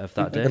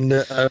that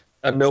day.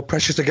 And no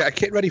pressure to get a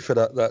kit ready for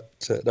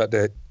that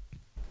day.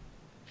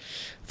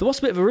 There was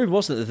a bit of a rumour,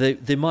 wasn't there?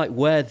 They might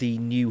wear the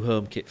new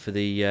home kit for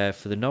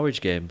the Norwich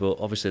game, but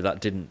obviously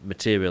that didn't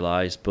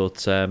materialise. But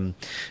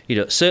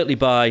certainly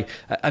by,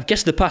 I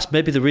guess in the past,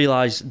 maybe the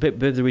reason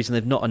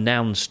they've not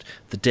announced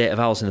the date of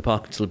Owls in the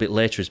Park until a bit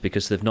later is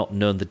because they've not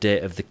known the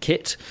date of the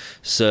kit.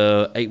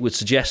 So it would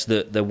suggest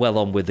that they're well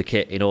on with the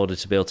kit in order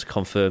to be able to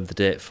confirm the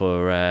date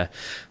for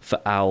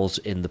Owls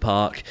in the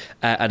Park.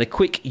 And a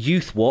quick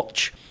youth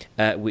watch,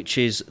 which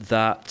is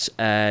that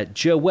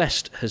Joe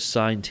West has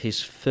signed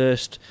his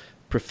first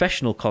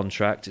professional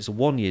contract. It's a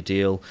 1-year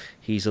deal.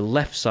 He's a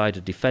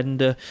left-sided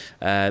defender.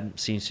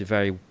 Seems to be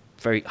very,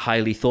 very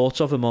highly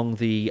thought of among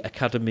the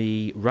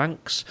academy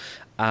ranks.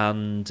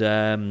 And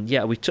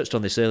we touched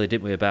on this earlier,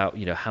 didn't we, about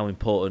how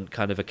important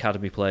kind of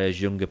academy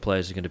players, younger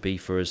players are going to be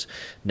for us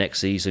next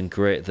season.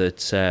 Great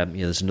that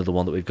there's another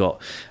one that we've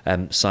got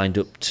signed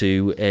up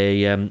to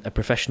a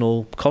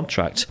professional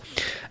contract.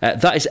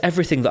 That is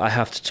everything that I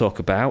have to talk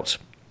about.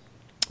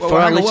 Whoa.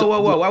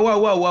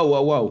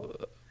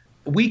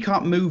 We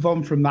can't move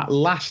on from that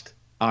last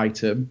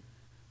item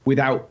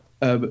without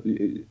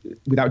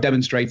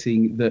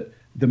demonstrating that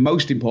the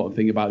most important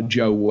thing about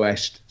Joe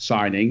West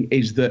signing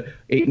is that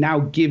it now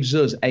gives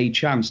us a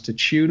chance to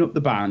tune up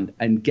the band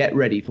and get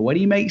ready for when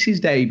he makes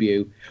his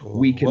debut.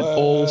 We can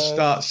all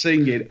start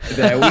singing.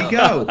 There we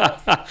go.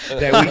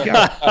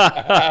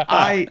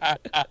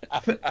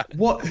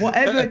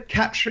 Whatever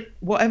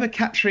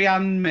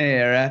Catrian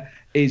Mera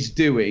is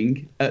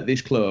doing at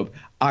this club,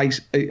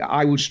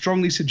 I would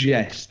strongly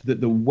suggest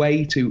that the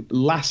way to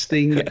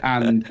lasting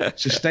and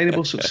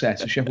sustainable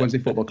success of Sheffield Wednesday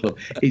Football Club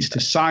is to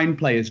sign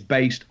players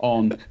based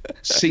on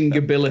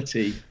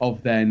singability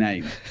of their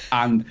name.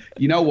 And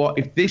you know what?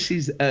 If this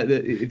is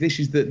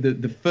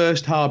the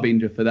first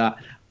harbinger for that,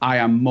 I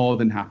am more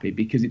than happy,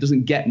 because it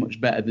doesn't get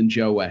much better than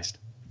Joe West.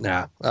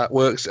 Nah, that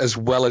works as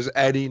well as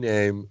any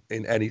name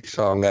in any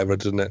song ever,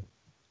 doesn't it?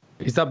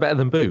 Is that better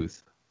than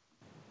Booth?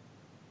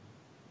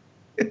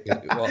 We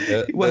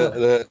went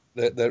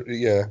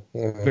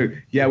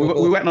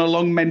on a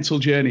long mental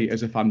journey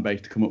as a fan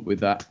base to come up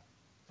with that.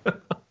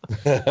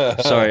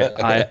 Sorry,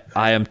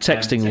 I am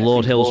texting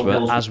Lord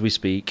Hillsborough as we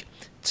speak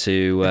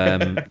to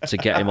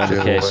get him on the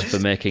case for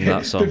making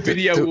that song. The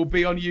video will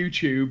be on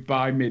YouTube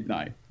by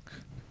midnight.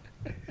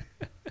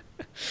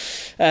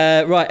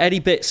 Right, any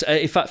bits?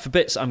 In fact, for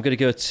bits, I'm going to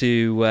go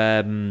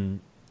to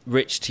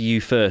Rich, to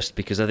you first,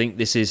 because I think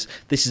this is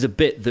a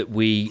bit that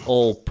we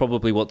all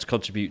probably want to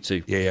contribute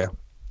to. Yeah.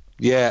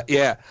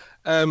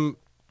 I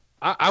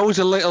was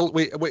a little.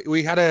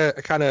 We had a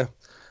kind of.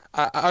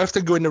 I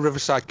often go in the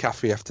Riverside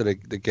Cafe after the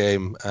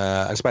game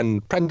and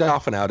spend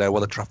half an hour there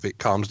while the traffic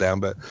calms down.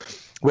 But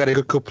we had a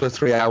good couple of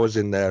 3 hours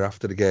in there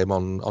after the game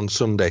on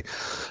Sunday,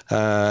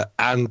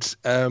 and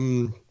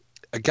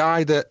a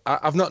guy that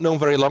I've not known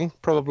very long,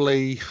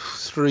 probably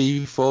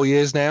 3-4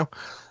 years now.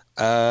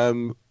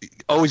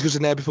 Always goes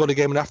in there before the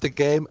game and after the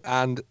game,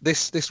 and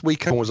this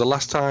weekend was the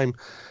last time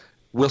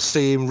we'll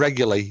see him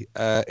regularly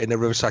in the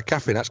Riverside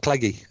Cafe, and that's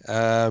Cleggy.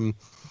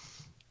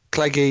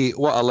 Cleggy,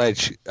 what a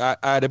ledge. I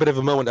had a bit of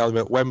a moment down with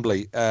him at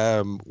Wembley.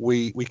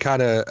 We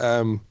kind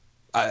of...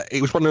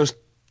 it was one of those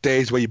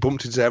days where you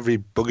bumped into every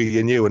bugger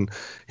you knew, and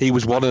he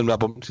was one of them I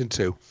bumped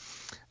into.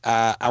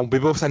 And we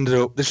both ended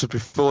up, this was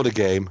before the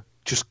game,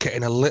 just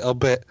getting a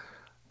bit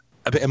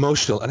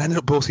emotional, and ended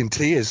up both in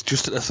tears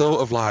just at the thought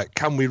of, like,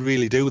 can we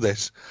really do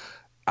this?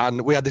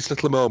 And we had this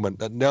little moment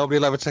that nobody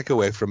will ever take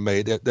away from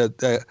me.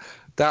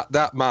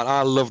 That man,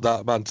 I love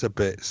that man to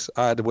bits.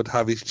 I would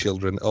have his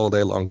children all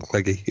day long,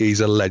 Cleggy. He's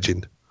a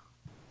legend.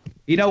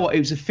 You know what? It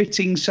was a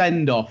fitting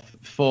send-off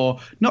for...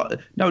 not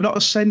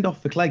a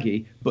send-off for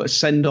Cleggy, but a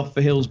send-off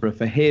for Hillsborough,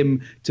 for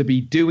him to be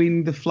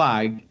doing the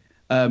flag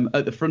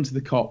at the front of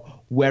the Kop,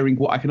 wearing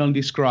what I can only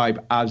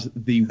describe as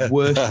the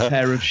worst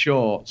pair of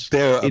shorts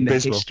in the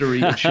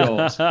history of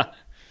shorts.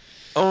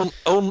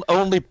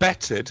 Only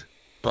bettered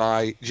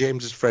by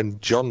James's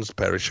friend John's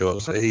pair of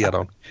shorts that he had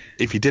on.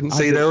 If you didn't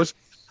see those,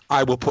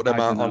 I will put them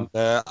out on...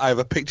 I have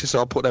a picture, so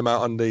I'll put them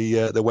out on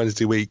the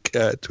Wednesday week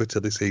Twitter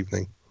this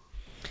evening.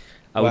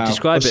 I would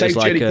describe it as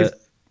like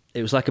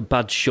it was like a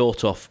bad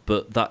short off,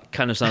 but that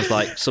kind of sounds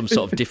like some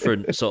sort of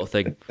different sort of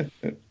thing.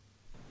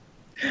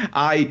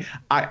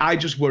 I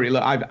just worry.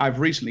 Look, I've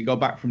recently got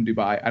back from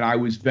Dubai, and I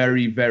was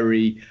very,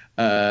 very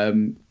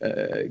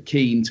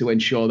keen to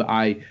ensure that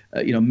I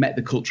met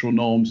the cultural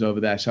norms over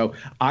there. So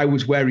I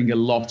was wearing a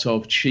lot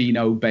of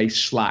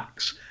chino-based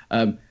slacks.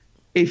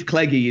 If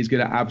Cleggy is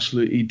going to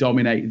absolutely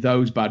dominate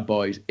those bad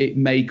boys, it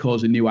may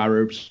cause a new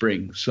Arab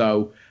Spring.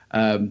 So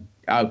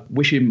I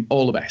wish him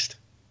all the best.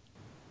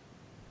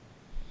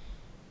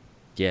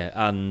 Yeah,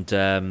 and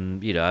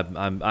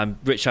I'm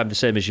Rich. I'm the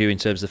same as you in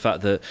terms of the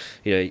fact that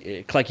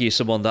Cleggy is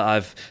someone that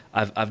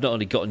I've not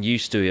only gotten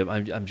used to him.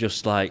 I'm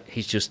just like,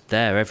 he's just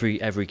there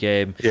every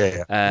game,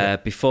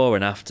 before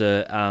and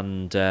after,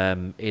 and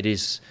it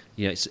is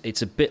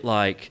it's a bit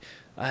like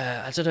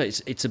I don't know.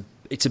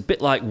 It's a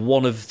bit like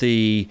one of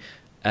the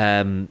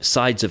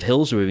sides of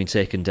Hillsborough being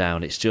taken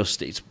down. It's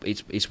just it's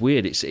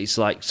weird. It's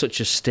like such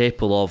a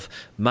staple of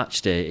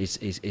match day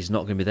is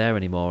not going to be there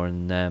anymore,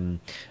 and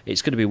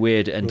it's going to be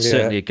weird. And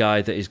certainly a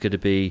guy that is going to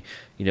be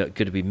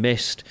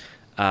missed.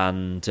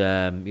 And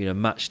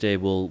match day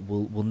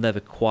will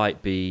never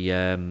quite be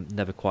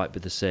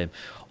the same.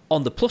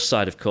 On the plus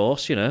side, of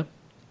course,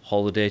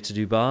 holiday to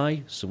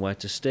Dubai, somewhere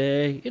to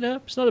stay.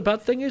 It's not a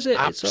bad thing, is it?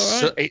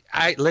 It's all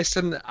right.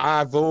 Listen,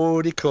 I've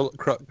already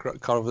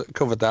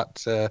covered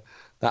that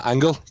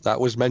angle that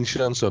was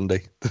mentioned on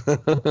Sunday.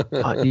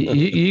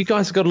 You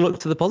guys have got to look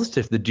to the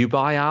positive. The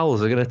Dubai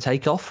Owls are going to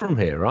take off from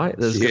here, right?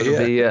 There's going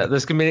to be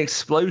an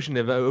explosion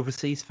of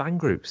overseas fan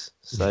groups.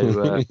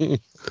 So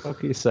what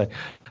can you say?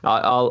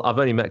 I've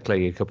only met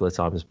Clegg a couple of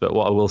times, but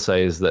what I will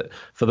say is that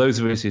for those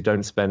of us who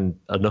don't spend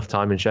enough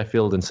time in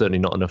Sheffield and certainly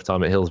not enough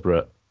time at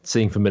Hillsborough,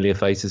 seeing familiar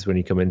faces when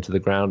you come into the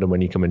ground and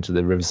when you come into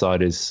the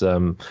Riverside is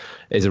a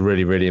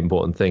really, really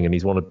important thing. And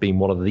he's been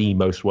one of the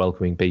most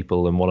welcoming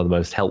people and one of the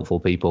most helpful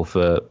people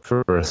for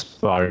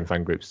aspiring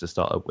fan groups to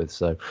start up with.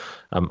 So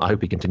I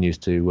hope he continues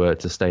to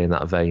stay in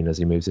that vein as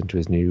he moves into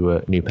his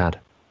new pad.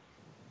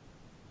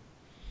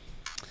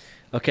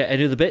 Okay,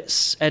 any other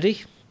bits,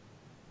 Eddie?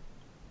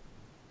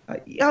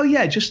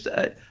 Just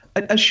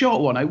a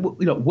short one.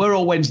 We're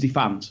all Wednesday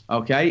fans,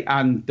 okay?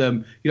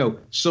 And,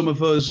 some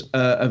of us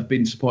have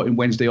been supporting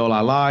Wednesday all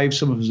our lives.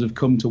 Some of us have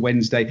come to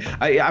Wednesday.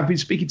 I've been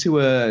speaking to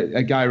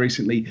a guy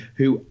recently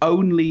who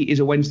only is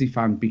a Wednesday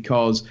fan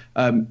because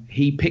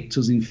he picked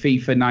us in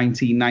FIFA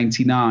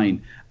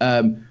 1999,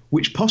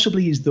 which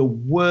possibly is the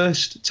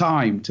worst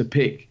time to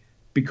pick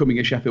becoming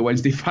a Sheffield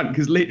Wednesday fan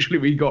because literally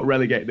we got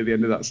relegated at the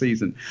end of that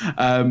season.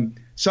 But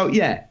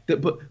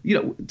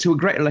to a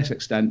greater or less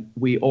extent,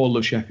 we all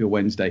love Sheffield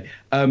Wednesday.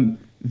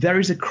 There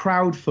is a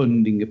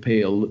crowdfunding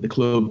appeal that the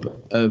club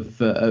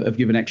have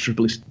given extra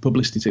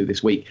publicity to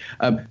this week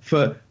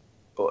for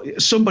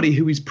somebody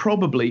who is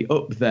probably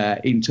up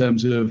there in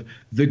terms of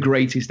the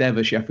greatest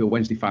ever Sheffield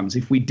Wednesday fans.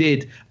 If we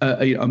did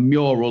a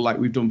mural like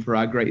we've done for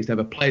our greatest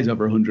ever players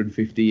over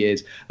 150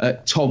 years,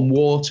 Tom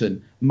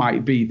Wharton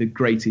might be the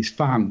greatest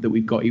fan that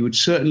we've got. He would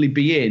certainly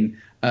be in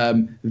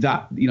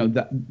that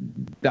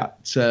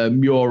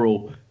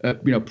mural,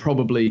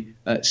 probably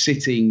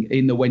sitting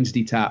in the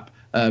Wednesday tap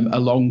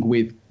along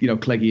with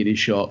Cleggy in his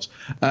shorts.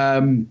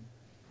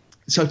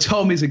 So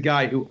Tom is a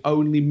guy who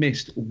only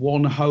missed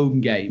one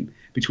home game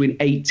between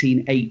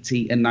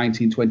 1880 and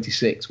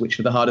 1926, which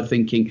for the hard of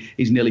thinking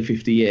is nearly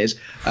 50 years,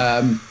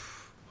 as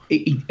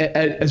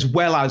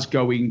well as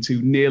going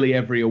to nearly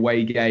every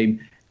away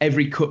game,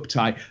 every cup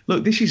tie.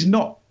 Look, this is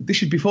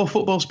before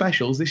football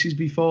specials. This is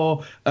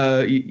before,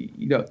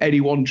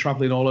 anyone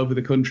travelling all over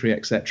the country,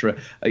 etc.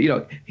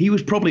 He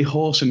was probably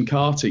horse and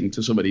carting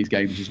to some of these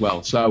games as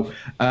well. So,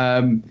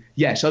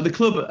 so the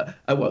club,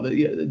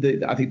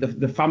 I think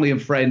the family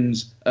and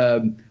friends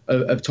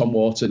of Tom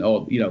Wharton,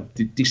 or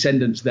the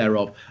descendants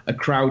thereof, are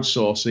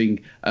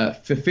crowdsourcing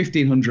for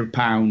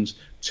 £1,500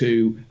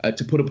 to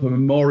put up a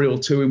memorial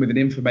to him with an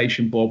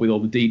information board with all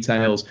the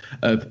details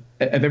of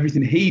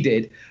everything he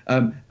did,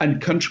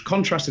 and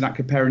contrasting that,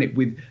 comparing it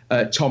with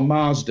Tom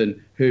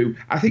Marsden, who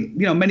I think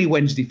many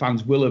Wednesday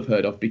fans will have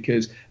heard of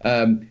because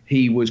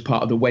he was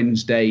part of the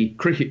Wednesday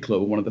Cricket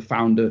Club and one of the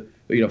former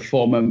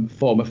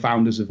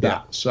founders of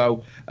that.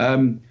 So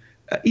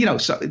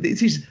so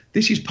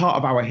this is part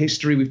of our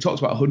history. We've talked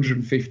about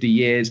 150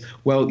 years.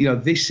 Well,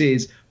 this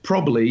is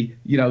probably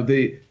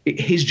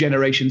his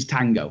generation's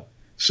tango.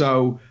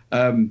 So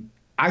I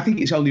think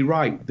it's only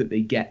right that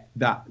they get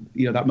that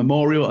that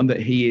memorial and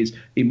that he is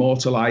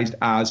immortalised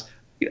as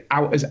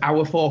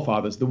our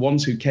forefathers, the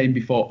ones who came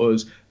before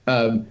us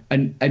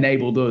and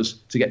enabled us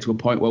to get to a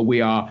point where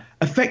we are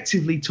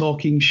effectively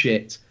talking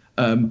shit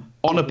on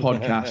a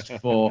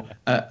podcast for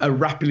a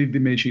rapidly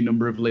diminishing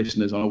number of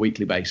listeners on a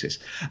weekly basis.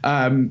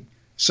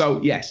 So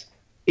yes,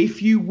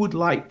 if you would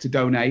like to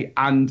donate,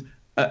 and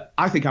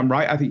I think I'm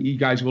right, I think you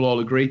guys will all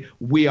agree,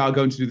 we are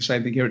going to do the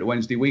same thing here at the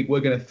Wednesday Week.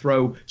 We're going to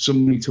throw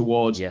some money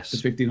towards the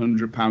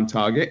 £1,500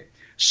 target.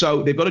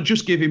 So they've got a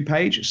Just Giving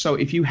page. So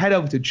if you head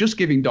over to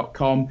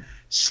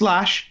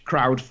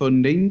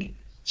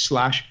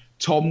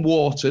justgiving.com/crowdfunding/Tom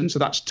Wharton, so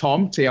that's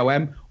Tom,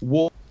 T-O-M,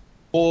 Wharton,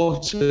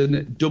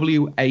 WHARTON,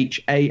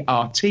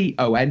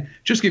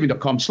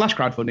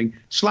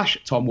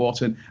 justgiving.com/crowdfunding/Tom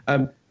Wharton.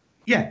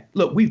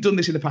 Look, we've done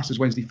this in the past as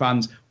Wednesday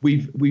fans.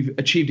 We've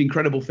achieved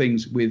incredible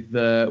things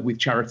with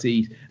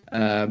charity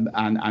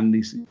and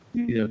these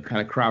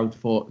kind of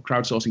crowdsourcing,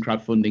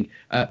 crowdfunding.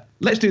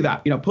 Let's do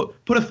that.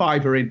 Put a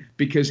fiver in,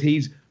 because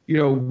he's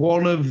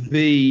one of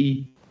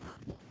the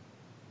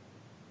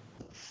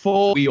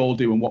four we all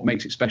do, and what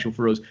makes it special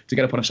for us to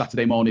get up on a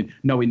Saturday morning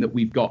knowing that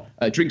we've got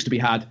drinks to be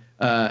had,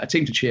 a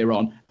team to cheer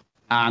on,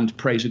 and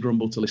praise and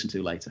grumble to listen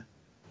to later.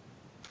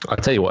 I'll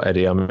tell you what,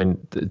 Eddie, I mean,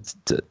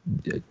 to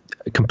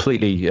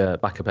completely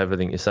back up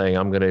everything you're saying,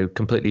 I'm going to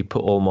completely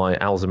put all my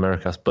Owls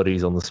Americas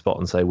buddies on the spot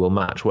and say we'll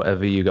match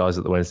whatever you guys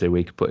at the Wednesday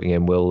Week are putting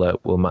in. We'll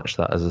match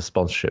that as a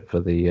sponsorship for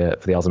the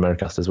Owls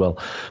Americas as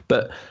well.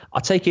 But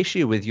I take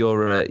issue with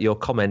your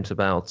comment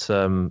about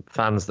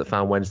fans that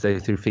found Wednesday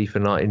through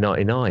FIFA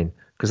 1999,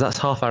 because that's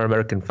half our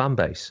American fan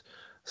base.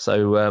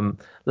 So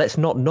let's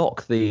not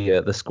knock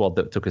the squad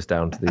that took us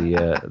down to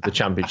the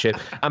championship,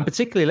 and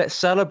particularly let's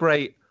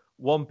celebrate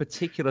one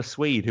particular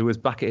Swede who was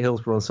back at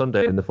Hillsborough on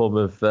Sunday in the form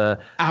of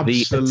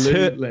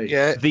Absolutely.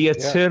 the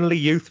eternally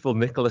youthful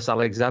Nicholas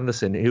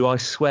Alexanderson, who I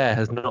swear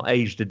has not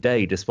aged a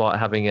day despite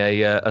having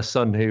a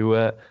son who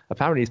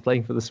apparently is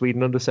playing for the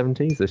Sweden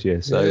under-17s this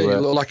year. So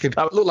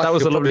that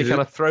was a lovely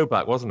kind of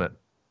throwback, wasn't it?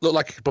 Looked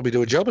like he could probably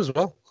do a job as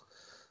well.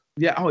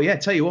 Yeah. Oh, yeah.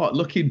 Tell you what,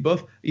 looking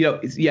buff,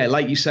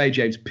 like you say,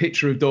 James,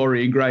 picture of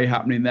Dorian Gray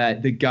happening there.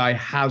 The guy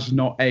has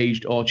not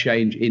aged or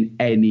changed in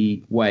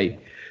any way.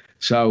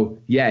 So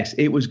yes,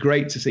 it was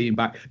great to see him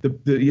back. The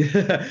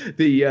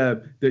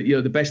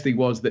best thing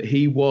was that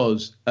he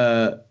was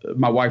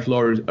my wife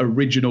Laura's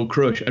original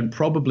crush, and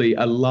probably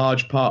a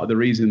large part of the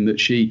reason that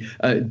she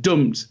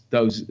dumped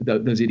those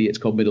idiots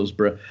called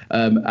Middlesbrough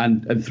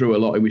and threw a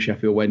lot in with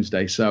Sheffield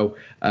Wednesday. So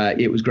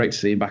it was great to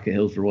see him back at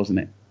Hillsborough, wasn't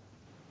it?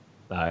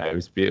 It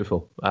was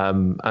beautiful,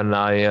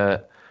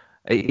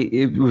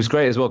 it was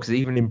great as well because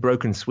even in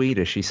broken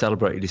Swedish, he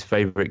celebrated his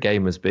favourite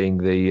game as being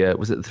the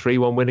was it the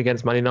 3-1 win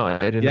against Man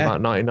United in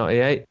about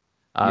 1998,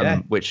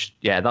 which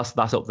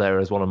that's up there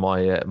as one of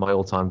my my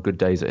all-time good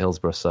days at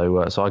Hillsborough. So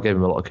I gave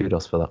him a lot of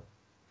kudos for that.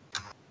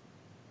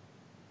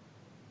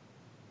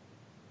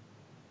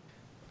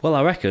 Well,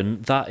 I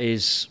reckon that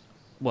is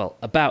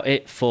about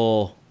it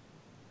for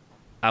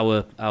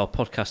our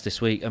podcast this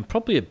week, and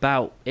probably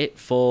about it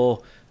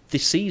for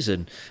this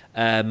season.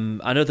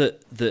 I know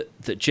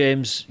that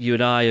James, you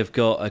and I have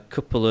got a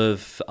couple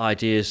of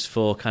ideas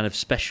for kind of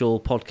special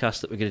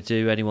podcasts that we're going to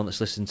do. Anyone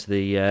that's listened to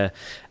the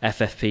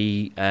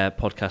FFP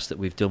podcast that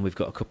we've done, we've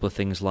got a couple of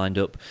things lined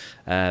up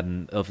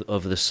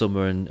over the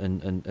summer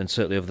and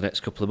certainly over the next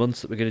couple of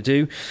months that we're going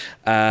to do.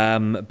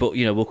 But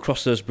we'll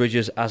cross those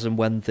bridges as and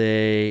when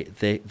they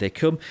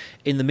come.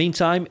 In the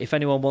meantime, if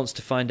anyone wants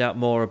to find out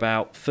more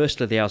about,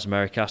 firstly, the Owls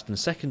Americast, and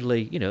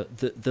secondly,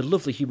 the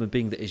lovely human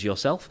being that is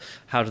yourself,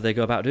 how do they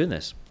go about doing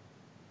this?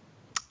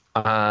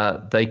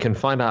 They can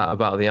find out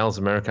about the Owls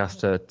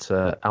Americast at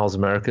Owls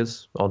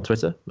Americas on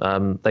Twitter.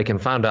 They can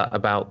find out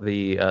about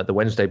the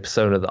Wednesday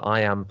persona that I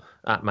am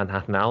at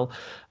Manhattan Owl.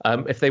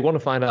 If they want to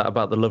find out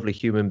about the lovely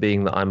human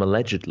being that I'm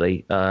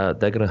allegedly, they're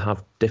going to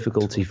have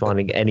difficulty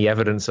finding any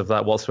evidence of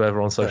that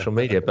whatsoever on social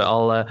media. But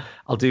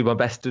I'll do my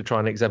best to try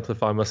and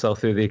exemplify myself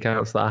through the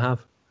accounts that I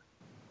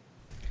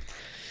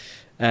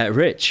have.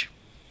 Rich.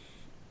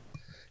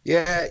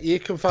 Yeah, you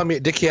can find me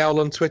at Dickie Owl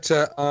on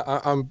Twitter.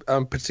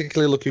 I'm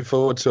particularly looking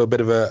forward to a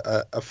bit of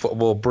a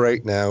football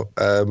break now.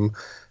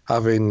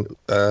 Having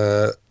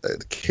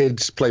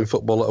kids playing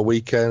football at a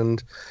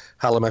weekend,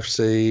 Hallam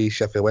FC,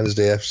 Sheffield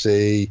Wednesday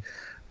FC.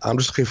 I'm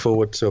just looking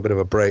forward to a bit of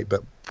a break.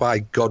 But by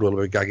God, we'll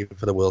be gagging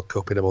for the World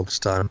Cup in a month's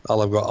time.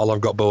 I've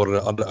got bored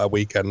on a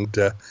weekend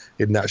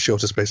in that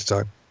shorter space of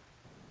time.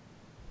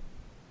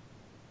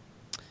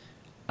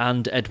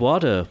 And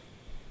Eduardo.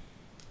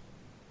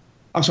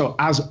 So,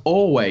 as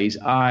always,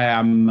 I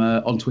am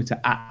on Twitter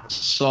at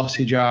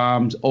Sausage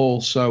Arms.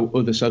 Also,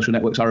 other social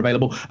networks are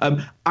available.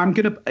 I'm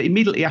going to,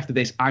 immediately after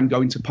this, I'm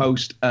going to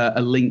post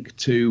a link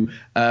to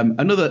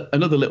another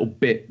little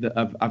bit that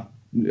I'm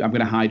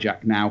going to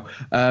hijack now.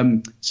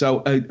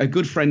 So, a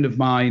good friend of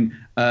mine,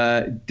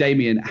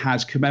 Damien,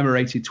 has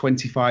commemorated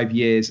 25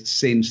 years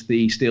since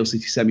the Steel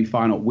City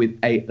semi-final with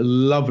a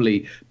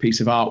lovely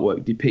piece of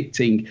artwork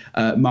depicting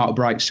Mark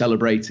Bright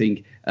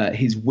celebrating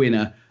his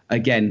winner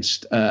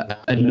against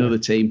another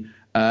team.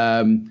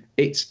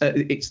 There's a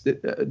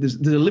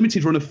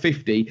limited run of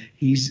 50.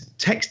 He's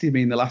texted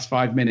me in the last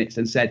 5 minutes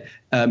and said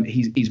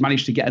he's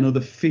managed to get another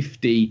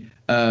 50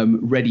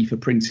 ready for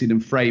printing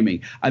and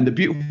framing. And the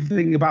beautiful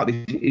thing about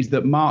this is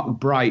that Mark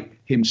Bright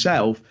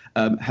himself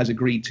has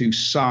agreed to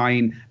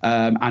sign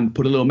and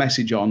put a little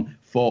message on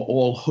for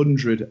all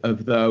 100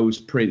 of those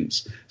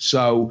prints.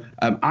 So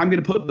I'm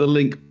going to put the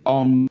link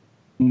on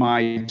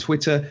my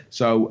Twitter,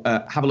 so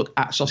have a look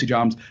at Sausage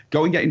Arms,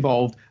 go and get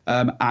involved,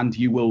 and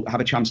you will have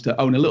a chance to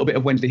own a little bit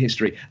of Wednesday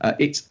history.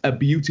 It's a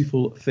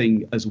beautiful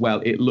thing as well.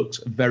 It looks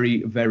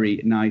very,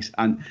 very nice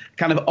and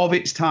kind of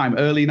its time,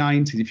 early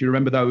 90s. If you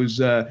remember those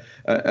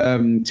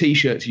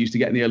T-shirts you used to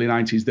get in the early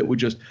 90s that were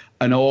just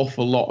an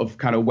awful lot of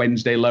kind of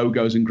Wednesday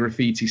logos and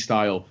graffiti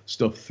style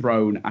stuff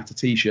thrown at a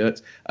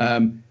T-shirt.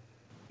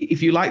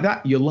 If you like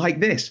that, you'll like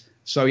this.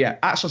 So yeah,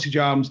 at Sausage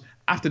Arms.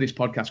 After this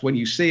podcast, when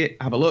you see it,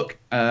 have a look.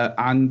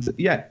 And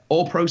yeah,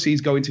 all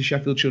proceeds go into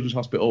Sheffield Children's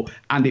Hospital,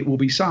 and it will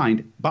be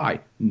signed by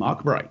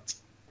Mark Bright.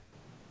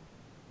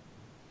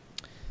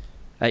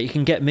 You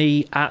can get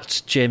me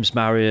at James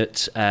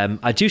Marriott.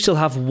 I do still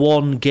have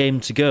one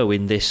game to go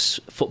in this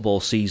football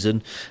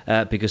season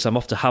because I'm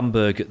off to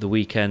Hamburg at the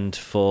weekend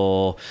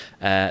for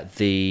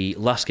the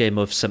last game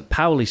of St.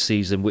 Pauli's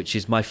season, which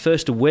is my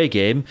first away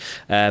game.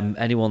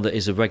 Anyone that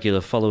is a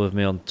regular follower of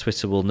me on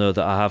Twitter will know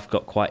that I have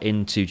got quite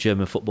into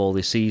German football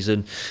this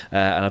season,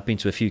 and I've been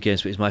to a few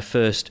games, but it's my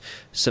first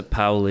St.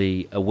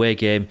 Pauli away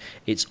game.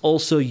 It's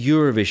also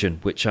Eurovision,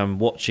 which I'm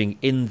watching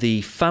in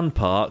the fan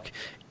park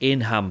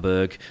in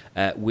Hamburg,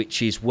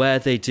 which is where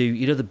they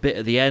do, the bit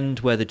at the end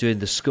where they're doing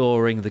the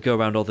scoring, they go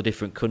around all the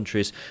different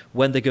countries.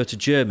 When they go to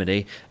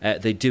Germany,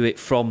 they do it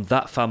from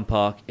that fan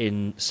park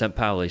in St.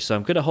 Pauli. So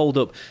I'm going to hold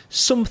up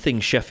something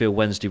Sheffield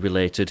Wednesday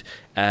related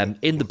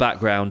in the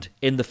background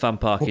in the fan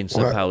park in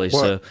St. Pauli.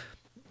 So,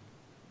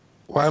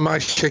 why am I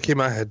shaking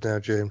my head now,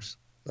 James?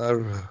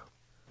 Bloody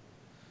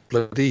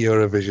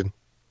Eurovision.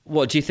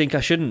 What, do you think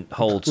I shouldn't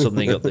hold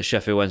something up that's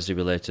Sheffield Wednesday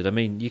related? I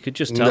mean, you could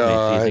just tell me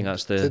if you think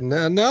that's the...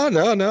 No.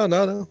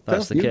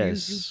 That's the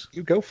case.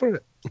 You go for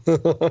it.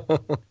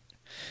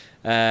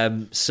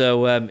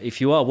 So if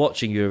you are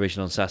watching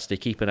Eurovision on Saturday,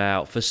 keep an eye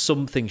out for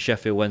something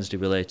Sheffield Wednesday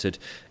related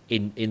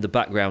in the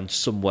background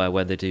somewhere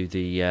when they do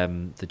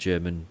the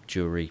German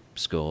jury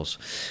scores.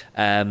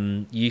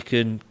 You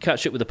can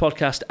catch up with the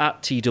podcast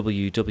at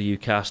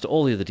TWWcast.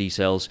 All the other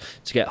details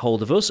to get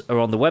hold of us are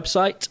on the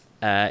website.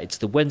 It's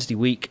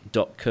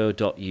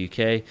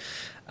thewednesdayweek.co.uk.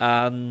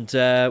 And,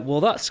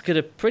 that's going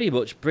to pretty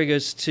much bring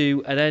us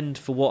to an end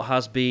for what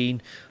has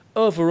been,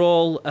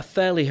 overall, a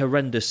fairly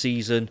horrendous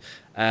season.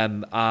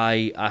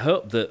 I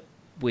hope that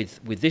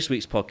with this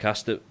week's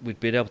podcast that we've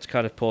been able to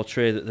kind of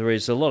portray that there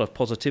is a lot of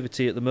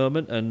positivity at the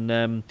moment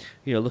and,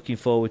 looking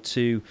forward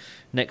to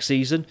next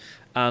season.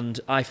 And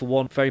I, for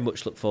one, very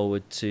much look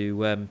forward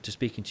to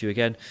speaking to you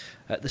again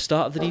at the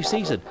start of the new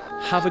season.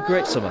 Have a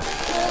great summer.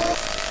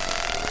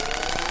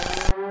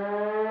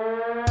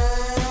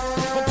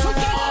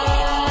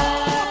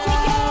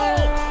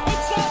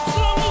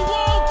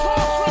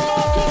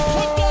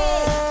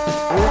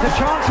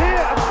 Chance here,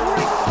 a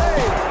great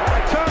save by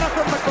Turner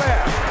from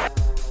McClair.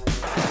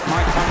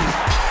 Might come a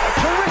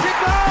terrific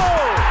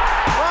goal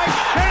by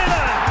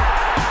Sheridan.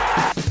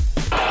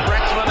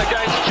 Brexman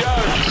against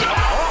Jones.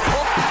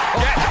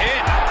 Get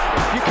in.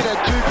 You could have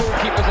two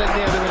goalkeepers in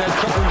there that would have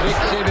trouble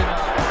saving.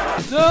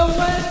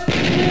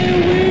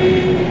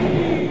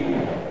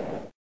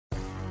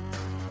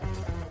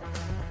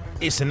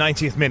 It's the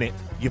 90th minute.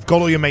 You've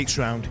got all your mates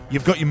round.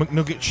 You've got your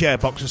McNugget share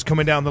boxes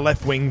coming down the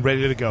left wing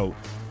ready to go.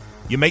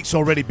 Your mate's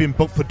already been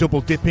booked for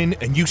double dipping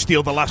and you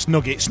steal the last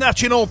nugget,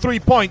 snatching all 3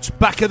 points,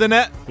 back of the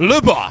net, Le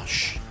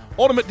Bosch.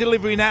 Order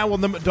McDelivery now on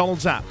the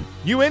McDonald's app.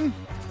 You in?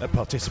 At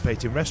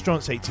participating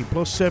restaurants, 18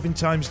 plus, serving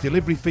times,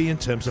 delivery fee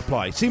and terms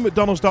apply. See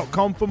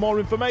mcdonalds.com for more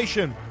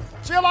information.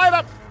 See you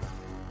later.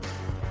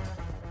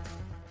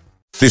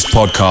 This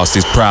podcast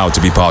is proud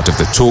to be part of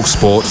the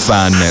TalkSport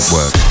Fan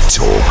Network.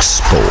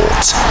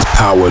 TalkSport.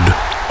 Powered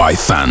by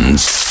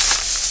fans.